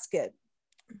one basket,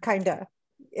 kind of.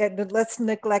 And let's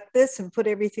neglect this and put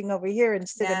everything over here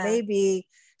instead of maybe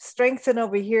strengthen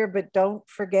over here, but don't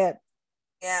forget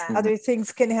other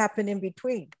things can happen in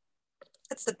between.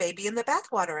 it's the baby in the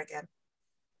bathwater again.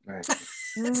 Right.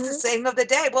 It's the saying of the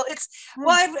day. Well,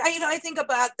 I think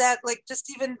about that, like,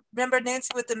 just even remember Nancy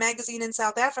with the magazine in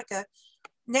South Africa.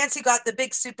 Nancy got the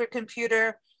big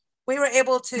supercomputer. We were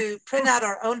able to print out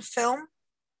our own film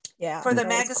for the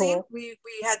magazine. Cool. We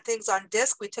had things on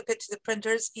disc. We took it to the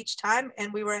printers each time,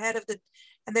 and we were ahead of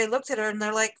and they looked at her and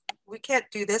they're like, we can't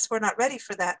do this. We're not ready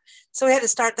for that. So we had to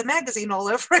start the magazine all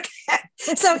over again.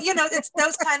 So, it's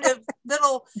those kind of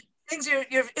little things.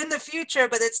 You're in the future,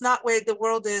 but it's not where the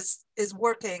world is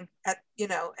working at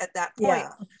that point. Yeah.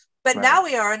 But now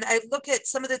we are, and I look at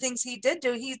some of the things he did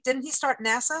do. Didn't he start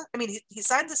NASA? I mean, he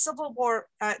signed the Civil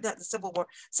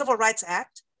Rights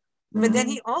Act, but then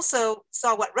he also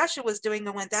saw what Russia was doing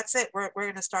and went, "That's it. We're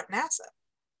going to start NASA,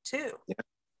 too." Yeah.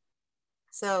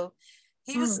 So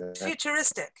he was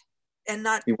futuristic, and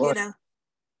not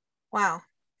wow.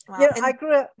 Yeah, and I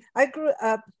grew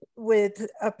up with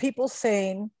people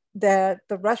saying that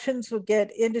the Russians would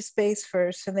get into space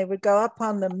first, and they would go up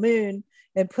on the moon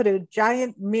and put a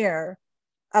giant mirror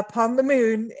up on the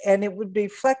moon, and it would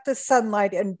reflect the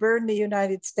sunlight and burn the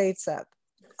United States up.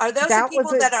 Are those the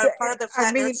people that are part of the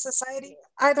Flat Earth Society?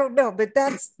 I don't know, but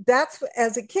that's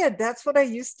as a kid, that's what I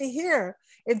used to hear.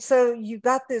 And so you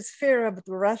got this fear of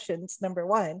the Russians, number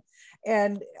one.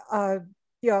 And,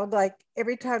 like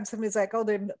every time somebody's like, oh,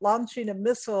 they're launching a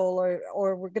missile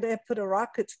or we're going to put a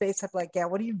rocket space, I'm like, yeah,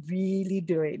 what are you really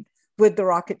doing with the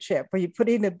rocket ship? Are you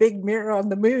putting a big mirror on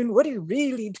the moon? What are you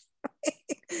really doing?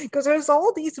 Because there's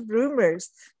all these rumors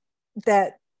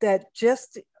that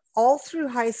just all through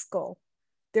high school,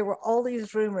 there were all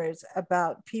these rumors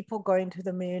about people going to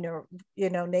the moon, or,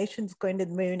 nations going to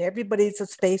the moon. Everybody's a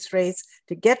space race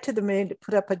to get to the moon, to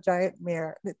put up a giant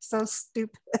mirror. It's so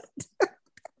stupid.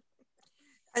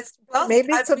 Well,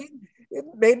 maybe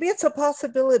it's a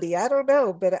possibility. I don't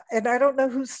know, and I don't know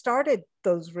who started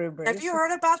those rumors. Have you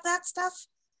heard about that stuff?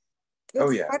 Yeah. Oh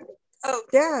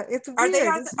yeah, it's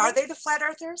weird. Are they the flat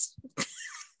earthers?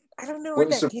 I don't know where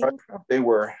that came from. They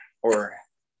were, or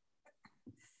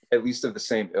at least of the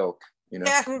same ilk.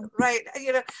 Yeah, right.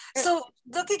 So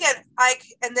looking at Ike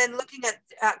and then looking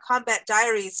at Combat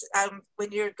Diaries,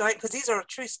 when you're going, because these are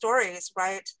true stories,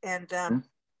 right? And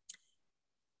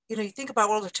you think about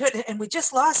World War II, and we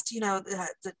just lost,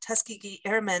 the Tuskegee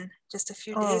Airmen just a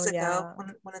few days ago.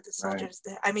 One of the soldiers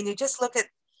there. I mean, you just look at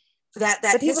that.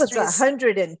 But he was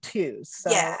 102, so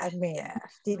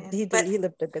he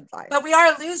lived a good life. But we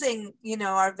are losing,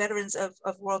 our veterans of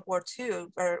World War II.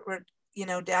 We're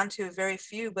down to very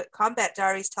few. But Combat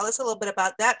Diaries, tell us a little bit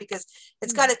about that, because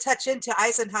it's got to touch into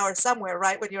Eisenhower somewhere,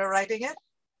 right? When you were writing it.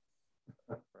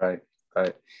 Right.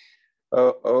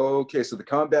 Okay, so the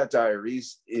Combat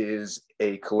Diaries is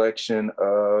a collection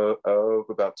of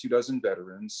about 24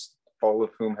 veterans, all of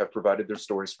whom have provided their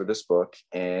stories for this book,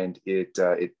 and it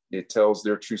tells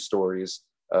their true stories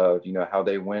of how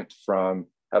they went from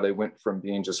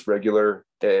being just regular,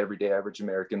 everyday, average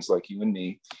Americans like you and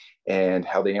me, and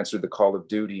how they answered the call of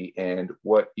duty, and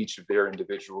what each of their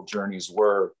individual journeys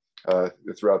were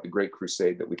throughout the Great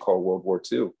Crusade that we call World War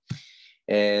II.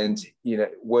 And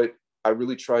what I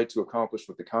really tried to accomplish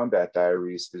with the Combat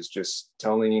Diaries is just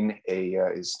telling a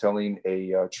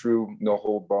true no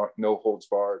holds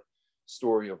barred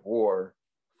story of war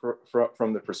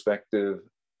from the perspective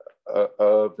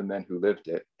of the men who lived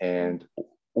it, and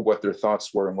what their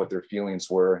thoughts were and what their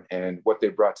feelings were and what they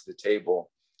brought to the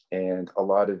table, and a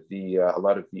lot of the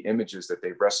images that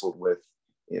they wrestled with,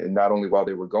 not only while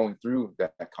they were going through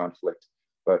that conflict,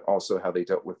 but also how they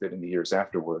dealt with it in the years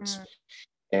afterwards.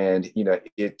 And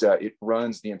it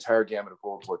runs the entire gamut of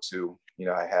World War II.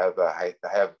 I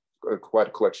have quite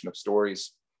a collection of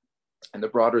stories, and the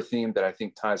broader theme that I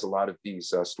think ties a lot of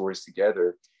these stories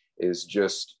together is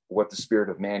just what the spirit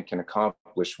of man can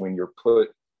accomplish when you're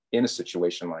put in a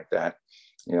situation like that.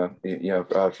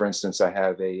 For instance, I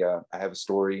have a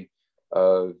story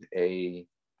of a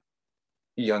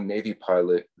young Navy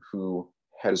pilot who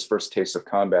had his first taste of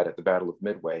combat at the Battle of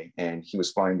Midway, and he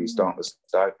was flying these Dauntless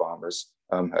dive bombers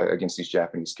against these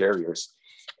Japanese carriers.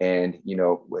 And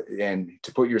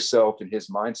to put yourself in his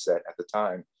mindset at the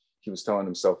time, he was telling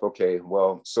himself, okay,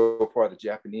 well, so far the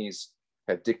Japanese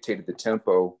have dictated the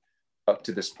tempo up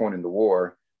to this point in the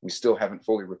war. We still haven't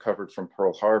fully recovered from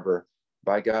Pearl Harbor.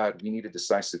 By God, we need a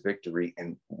decisive victory,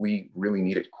 and we really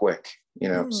need it quick.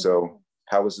 So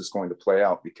how is this going to play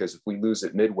out? Because if we lose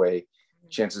at Midway,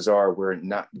 chances are we're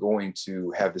not going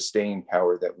to have the staying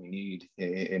power that we need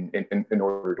in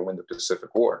order to win the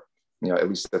Pacific War. At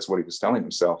least that's what he was telling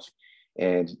himself.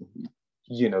 And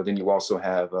then you also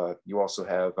have the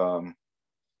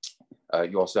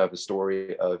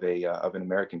story of an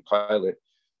American pilot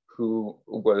who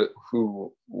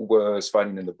was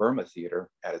fighting in the Burma theater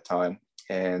at a time.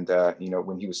 And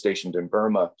when he was stationed in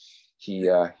Burma, he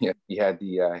had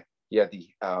the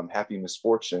happy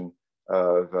misfortune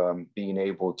of being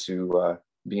able to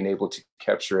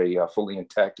capture a fully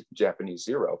intact Japanese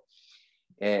Zero.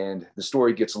 And the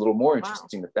story gets a little more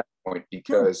interesting at that point,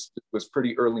 because it was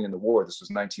pretty early in the war. This was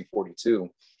 1942.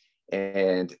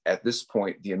 And at this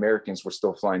point, the Americans were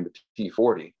still flying the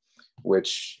P-40,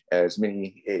 which, as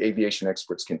many aviation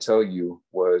experts can tell you,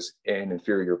 was an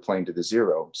inferior plane to the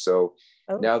Zero. So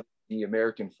now the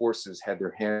American forces had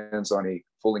their hands on a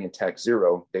fully intact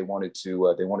Zero. They wanted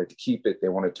to keep it, they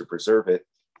wanted to preserve it,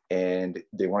 and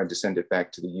they wanted to send it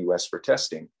back to the US for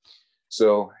testing.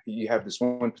 So you have this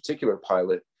one particular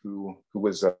pilot who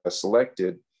was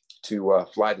selected to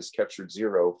fly this captured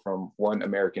Zero from one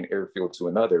American airfield to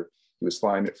another. He was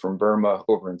flying it from Burma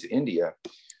over into India.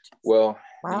 Well,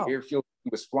 the airfield he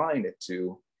was flying it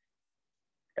to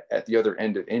at the other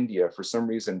end of India, for some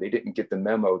reason, they didn't get the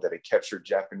memo that a captured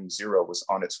Japanese Zero was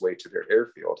on its way to their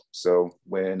airfield. So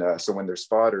when their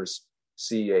spotters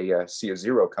see a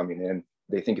Zero coming in,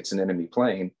 they think it's an enemy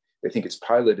plane. They think it's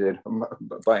piloted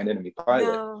by an enemy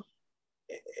pilot. No.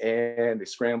 And they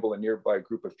scramble a nearby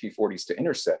group of P-40s to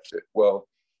intercept it. Well,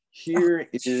 here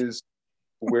is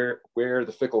where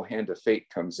the fickle hand of fate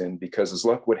comes in, because as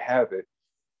luck would have it,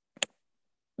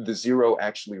 the Zero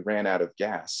actually ran out of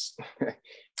gas.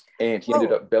 And he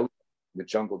ended up belly in the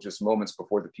jungle just moments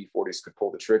before the P-40s could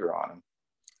pull the trigger on him.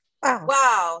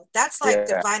 Wow. That's like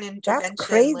divine intervention. That's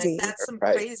crazy. Like, that's some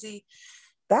crazy.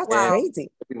 That's crazy.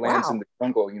 He lands in the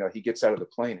jungle, he gets out of the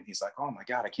plane and he's like, oh my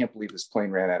God, I can't believe this plane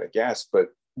ran out of gas. But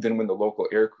then when the local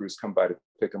air crews come by to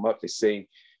pick him up, they say,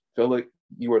 Philip,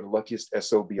 you are the luckiest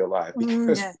SOB alive,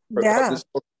 because this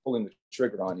pulling the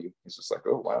trigger on you. He's just like,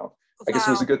 oh, wow. I guess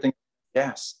it was a good thing.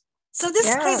 Yes. So this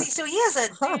is crazy. So he has a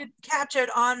dude captured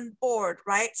on board,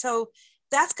 right? So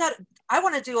I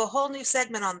want to do a whole new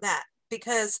segment on that,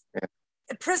 because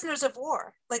prisoners of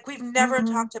war, like we've never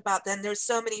talked about them. There's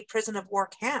so many prison of war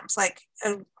camps, like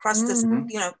across this,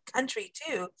 country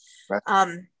too. Right.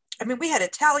 I mean, we had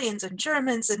Italians and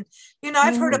Germans, and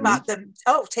I've heard about them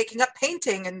taking up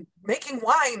painting and making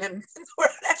wine and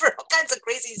whatever, all kinds of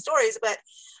crazy stories. But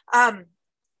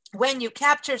when you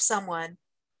capture someone,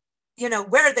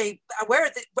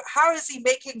 how is he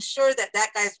making sure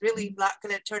that guy's really not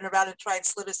going to turn around and try and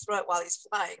slit his throat while he's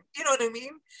flying? You know what I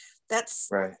mean? That's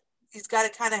right. He's got to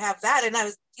kind of have that. And I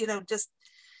was, just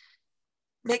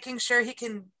making sure he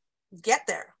can get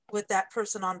there with that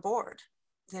person on board,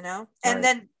 and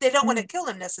then they don't want to kill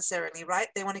him necessarily, right?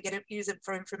 They want to use it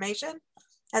for information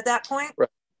at that point. Right.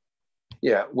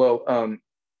 Yeah. Well,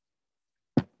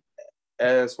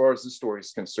 as far as the story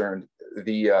is concerned,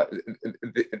 they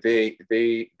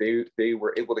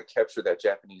were able to capture that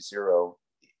Japanese Zero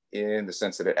in the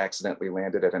sense that it accidentally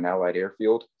landed at an Allied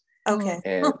airfield. Okay.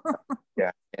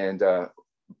 And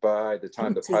by the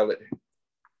time the pilot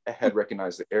had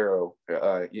recognized the arrow,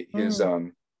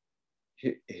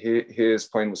 his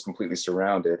plane was completely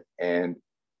surrounded, and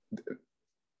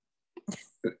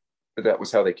that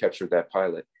was how they captured that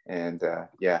pilot. And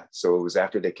so it was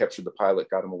after they captured the pilot,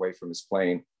 got him away from his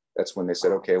plane. That's when they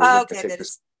said, okay, we're going to take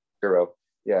this Zero.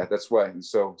 Yeah, that's why. And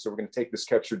so we're going to take this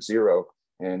captured Zero,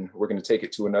 and we're going to take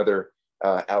it to another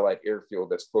Allied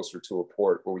airfield that's closer to a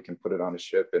port where we can put it on a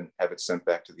ship and have it sent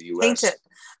back to the U.S.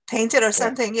 Paint it or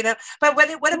something, But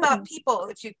what about people?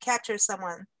 If you capture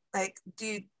someone, like,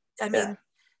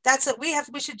 that's it.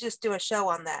 We should just do a show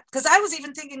on that, because I was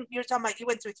even thinking, you're talking about you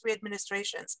went through 3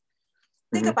 administrations.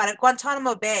 Think about it,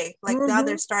 Guantanamo Bay. Like now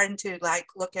they're starting to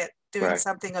look at doing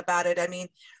something about it. I mean,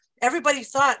 everybody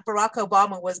thought Barack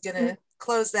Obama was going to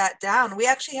close that down. We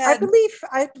actually had.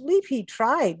 I believe he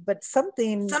tried, but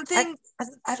something.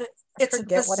 It's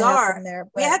bizarre. There,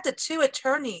 we had the 2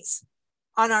 attorneys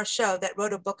on our show that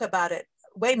wrote a book about it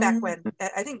way back when.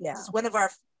 I think it was one of our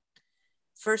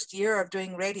first year of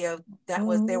doing radio that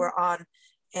was they were on,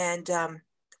 and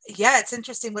it's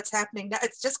interesting what's happening now.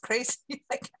 It's just crazy.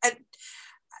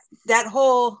 That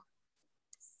whole.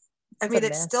 I mean,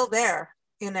 it's still there.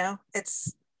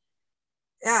 It's.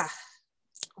 Yeah.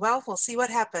 Well, we'll see what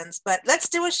happens, but let's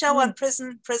do a show on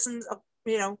prisoners of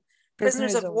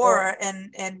war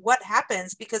and what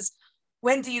happens, because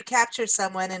when do you capture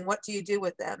someone and what do you do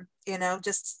with them? Do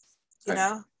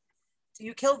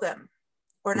you kill them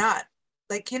or not?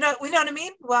 We know what I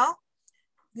mean? Well,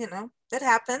 that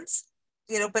happens,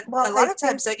 but a lot of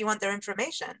times don't you want their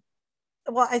information?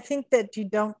 Well, I think that you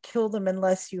don't kill them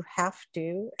unless you have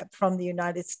to, from the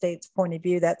United States point of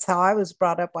view. That's how I was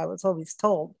brought up. I was always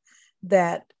told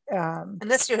that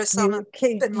unless you're Osama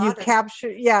bin Laden. You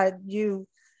capture,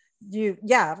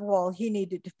 well, he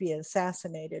needed to be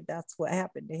assassinated. That's what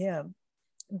happened to him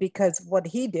because what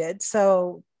he did.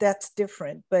 So that's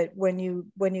different. But when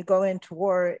you go into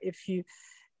war, if you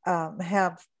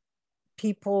have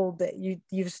people that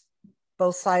you've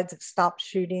both sides have stopped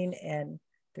shooting and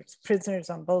there's prisoners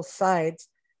on both sides,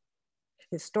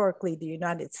 historically the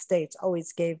United States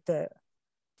always gave the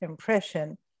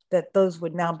impression that those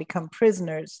would now become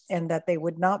prisoners and that they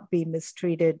would not be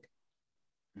mistreated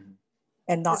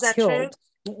and not killed. True?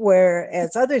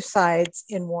 Whereas other sides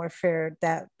in warfare,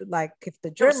 that like if the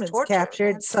Germans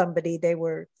captured somebody, they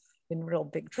were in real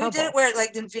big trouble. Who did it where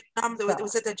like in Vietnam,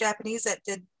 was it the Japanese that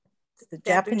did the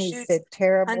Japanese did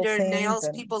terrible under things nails,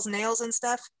 people's nails and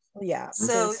stuff? Yeah.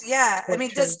 So yeah, I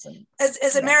mean,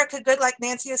 is America good like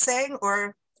Nancy is saying,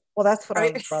 or? Well, that's what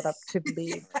I was brought up to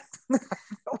believe. No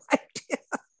idea.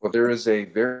 Well, there is a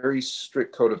very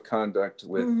strict code of conduct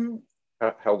with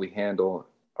how we handle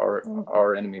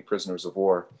our enemy prisoners of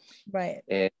war. Right.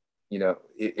 And, you know,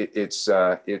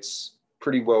 it's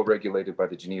pretty well regulated by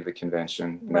the Geneva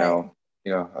Convention. Right. Now,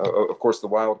 you know, of course, the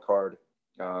wild card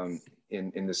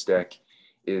in this deck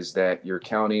is that you're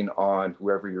counting on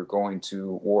whoever you're going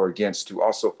to war against to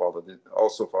also follow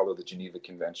the Geneva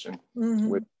Convention,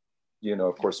 which, you know,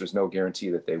 of course, there's no guarantee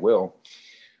that they will,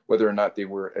 whether or not they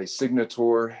were a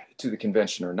signator to the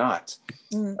convention or not.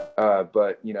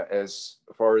 But, you know, as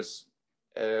far as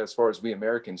we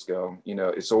Americans go, you know,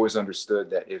 it's always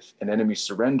understood that if an enemy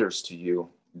surrenders to you,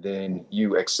 then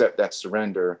you accept that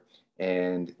surrender,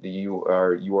 and you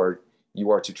are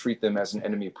to treat them as an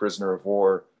enemy prisoner of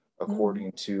war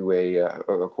according to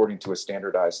a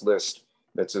standardized list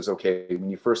that says, okay, when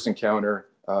you first encounter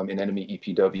an enemy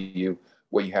EPW,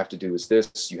 what you have to do is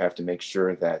this: you have to make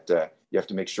sure that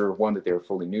one, that they are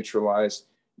fully neutralized.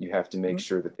 You have to make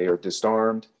sure that they are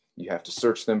disarmed. You have to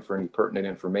search them for any pertinent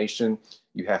information.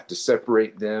 You have to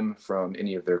separate them from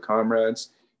any of their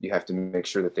comrades. You have to make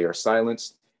sure that they are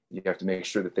silenced. You have to make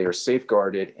sure that they are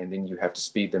safeguarded, and then you have to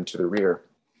speed them to the rear,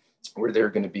 where they're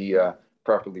going to be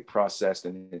properly processed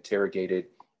and interrogated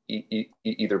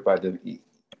either by the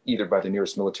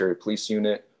nearest military police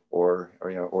unit or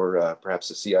perhaps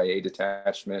a CIA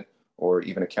detachment or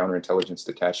even a counterintelligence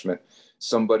detachment,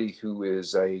 somebody who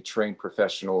is a trained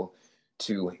professional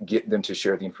to get them to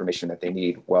share the information that they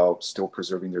need while still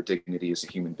preserving their dignity as a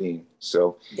human being.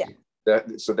 So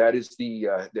that is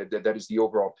the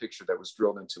overall picture that was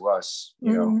drilled into us,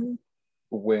 you know,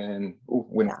 when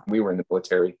we were in the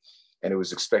military, and it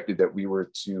was expected that we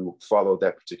were to follow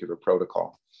that particular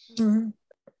protocol.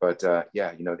 But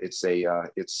you know,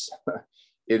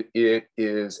 it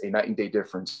is a night and day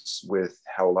difference with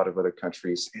how a lot of other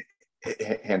countries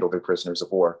handle their prisoners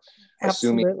of war.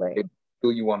 Absolutely. Assuming they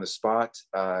kill you on the spot,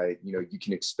 you know, you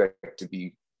can expect to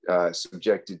be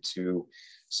subjected to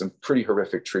some pretty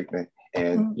horrific treatment.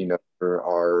 And you know, there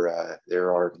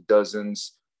are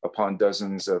dozens upon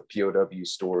dozens of POW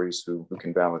stories who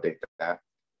can validate that.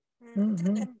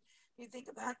 And you think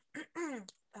about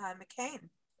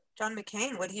John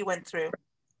McCain, what he went through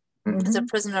as a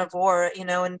prisoner of war, you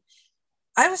know, and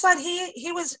I always thought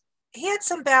he had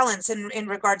some balance in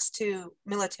regards to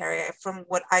military, from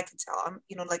what I can tell. I'm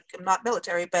not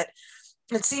military, but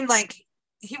it seemed like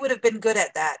he would have been good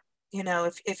at that, you know,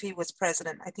 if he was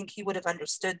president. I think he would have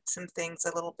understood some things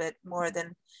a little bit more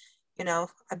than, you know,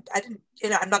 I didn't, you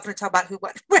know, I'm not going to talk about who,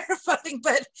 what, where, funding,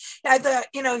 but I thought,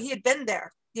 you know, he had been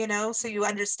there, you know, so you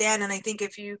understand. And I think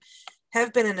if you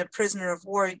have been in a prisoner of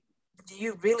war,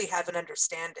 you really have an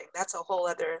understanding. That's a whole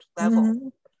other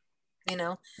level, you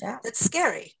know. It's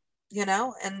scary, you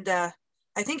know. And I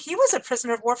think he was a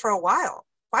prisoner of war for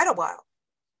quite a while.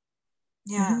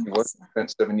 Yeah. He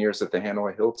spent 7 years at the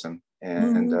Hanoi Hilton,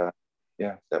 and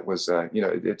that was you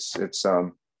know, it's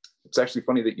actually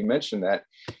funny that you mentioned that,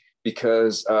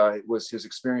 because it was his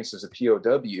experience as a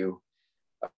POW,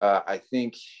 I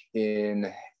think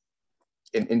in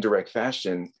an indirect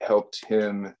fashion helped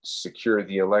him secure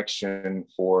the election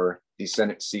for the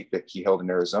Senate seat that he held in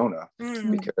Arizona,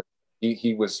 because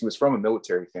he was from a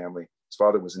military family. His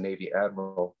father was a Navy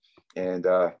admiral, and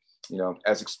you know,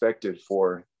 as expected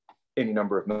for any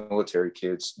number of military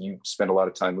kids, you spend a lot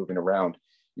of time moving around.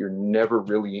 You're never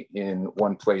really in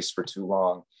one place for too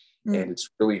long. And it's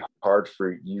really hard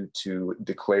for you to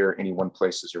declare any one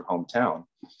place as your hometown.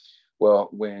 Well,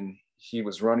 when he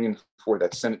was running for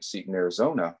that Senate seat in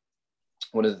Arizona,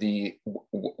 one of the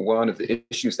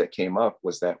issues that came up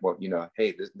was that, well, you know,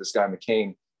 hey, this guy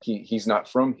McCain, he's not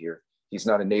from here. He's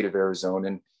not a native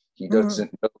Arizonan. He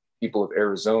doesn't know people of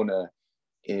Arizona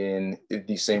in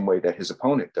the same way that his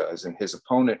opponent does. And his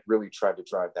opponent really tried to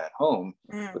drive that home.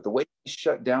 But the way he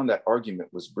shut down that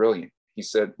argument was brilliant. He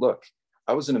said, look,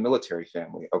 I was in a military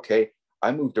family. Okay.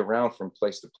 I moved around from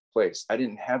place to place. I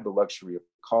didn't have the luxury of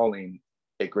calling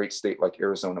a great state like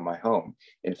Arizona my home.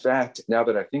 In fact, now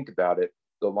that I think about it,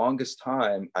 the longest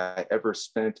time I ever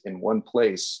spent in one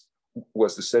place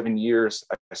was the 7 years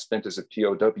I spent as a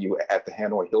POW at the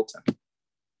Hanoi Hilton.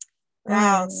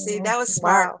 Wow. See, that was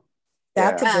smart. Wow.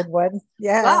 That's a good one.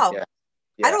 Yeah. Wow. Yeah.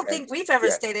 I don't think we've ever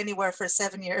stayed anywhere for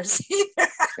 7 years either.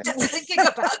 I'm just thinking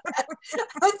about that.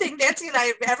 I don't think Nancy and I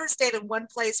have ever stayed in one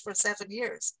place for 7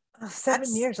 years.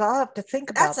 7 years. I'll have to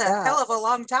think about that. That's a hell of a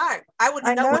long time. I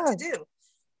wouldn't know what to do.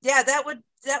 Yeah, that would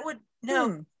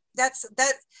no. That's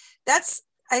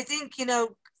I think,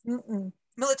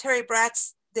 military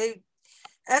brats,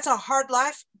 that's a hard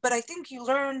life, but I think you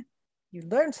learn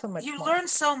so much. You learn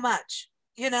so much,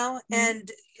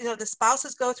 and the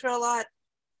spouses go through a lot.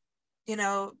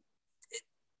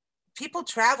 People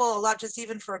travel a lot, just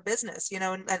even for a business, and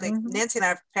I think Nancy and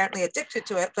I are apparently addicted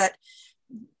to it. But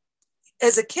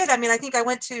as a kid, I mean, I think I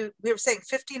went to, we were saying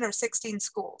 15 or 16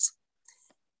 schools.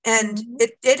 And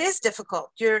it is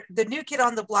difficult. You're the new kid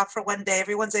on the block for one day,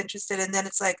 everyone's interested. And then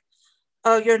it's like,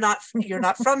 oh, you're not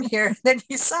from here. Then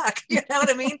you suck. You know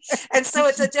what I mean? And so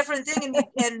it's a different thing.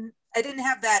 And I didn't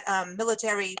have that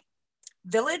military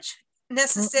village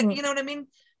necessarily, you know what I mean?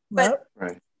 But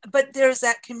but there's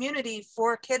that community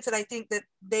for kids that I think that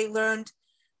they learned,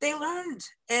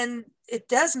 and it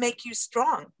does make you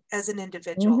strong as an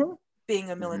individual,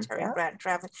 being a military brat and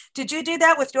traveling. Did you do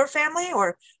that with your family,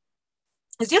 or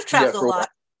because you've traveled a lot?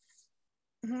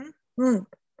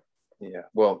 Yeah,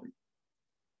 well,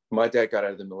 my dad got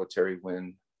out of the military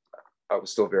when I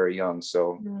was still very young,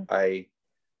 so I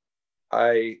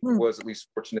was at least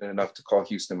fortunate enough to call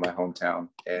Houston my hometown,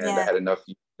 and I had enough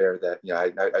there that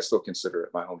I still consider it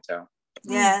my hometown.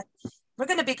 Yeah, we're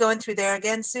going to be going through there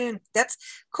again soon. That's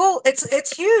cool.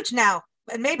 It's huge now,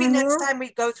 and maybe next time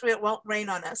we go through it won't rain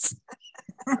on us.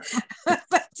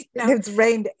 But it's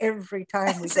rained every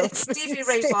time we go. It's Stevie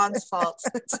Ray Vaughan's fault.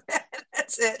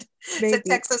 That's it. Maybe. It's a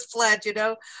Texas flood,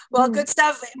 Well, good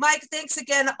stuff, Mike. Thanks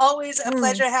again. Always a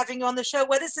pleasure having you on the show.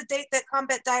 What is the date that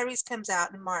Combat Diaries comes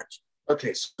out in March?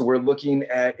 Okay, so we're looking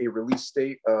at a release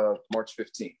date of March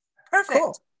 15th. Perfect.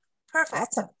 Cool.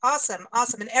 Perfect. Awesome.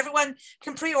 And everyone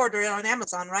can pre-order it on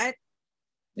Amazon, right?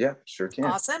 Yeah, sure can.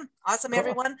 Awesome, cool.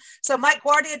 Everyone. So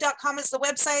MikeGuardia.com is the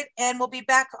website, and we'll be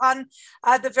back on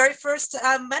the very first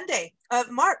Monday of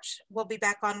March. We'll be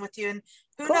back on with you, and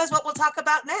who knows what we'll talk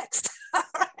about next. All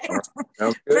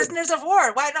right. Prisoners of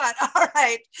war. Why not? All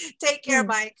right. Take care,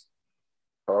 Mike.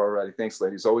 All righty. Thanks,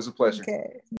 ladies. Always a pleasure.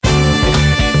 Okay.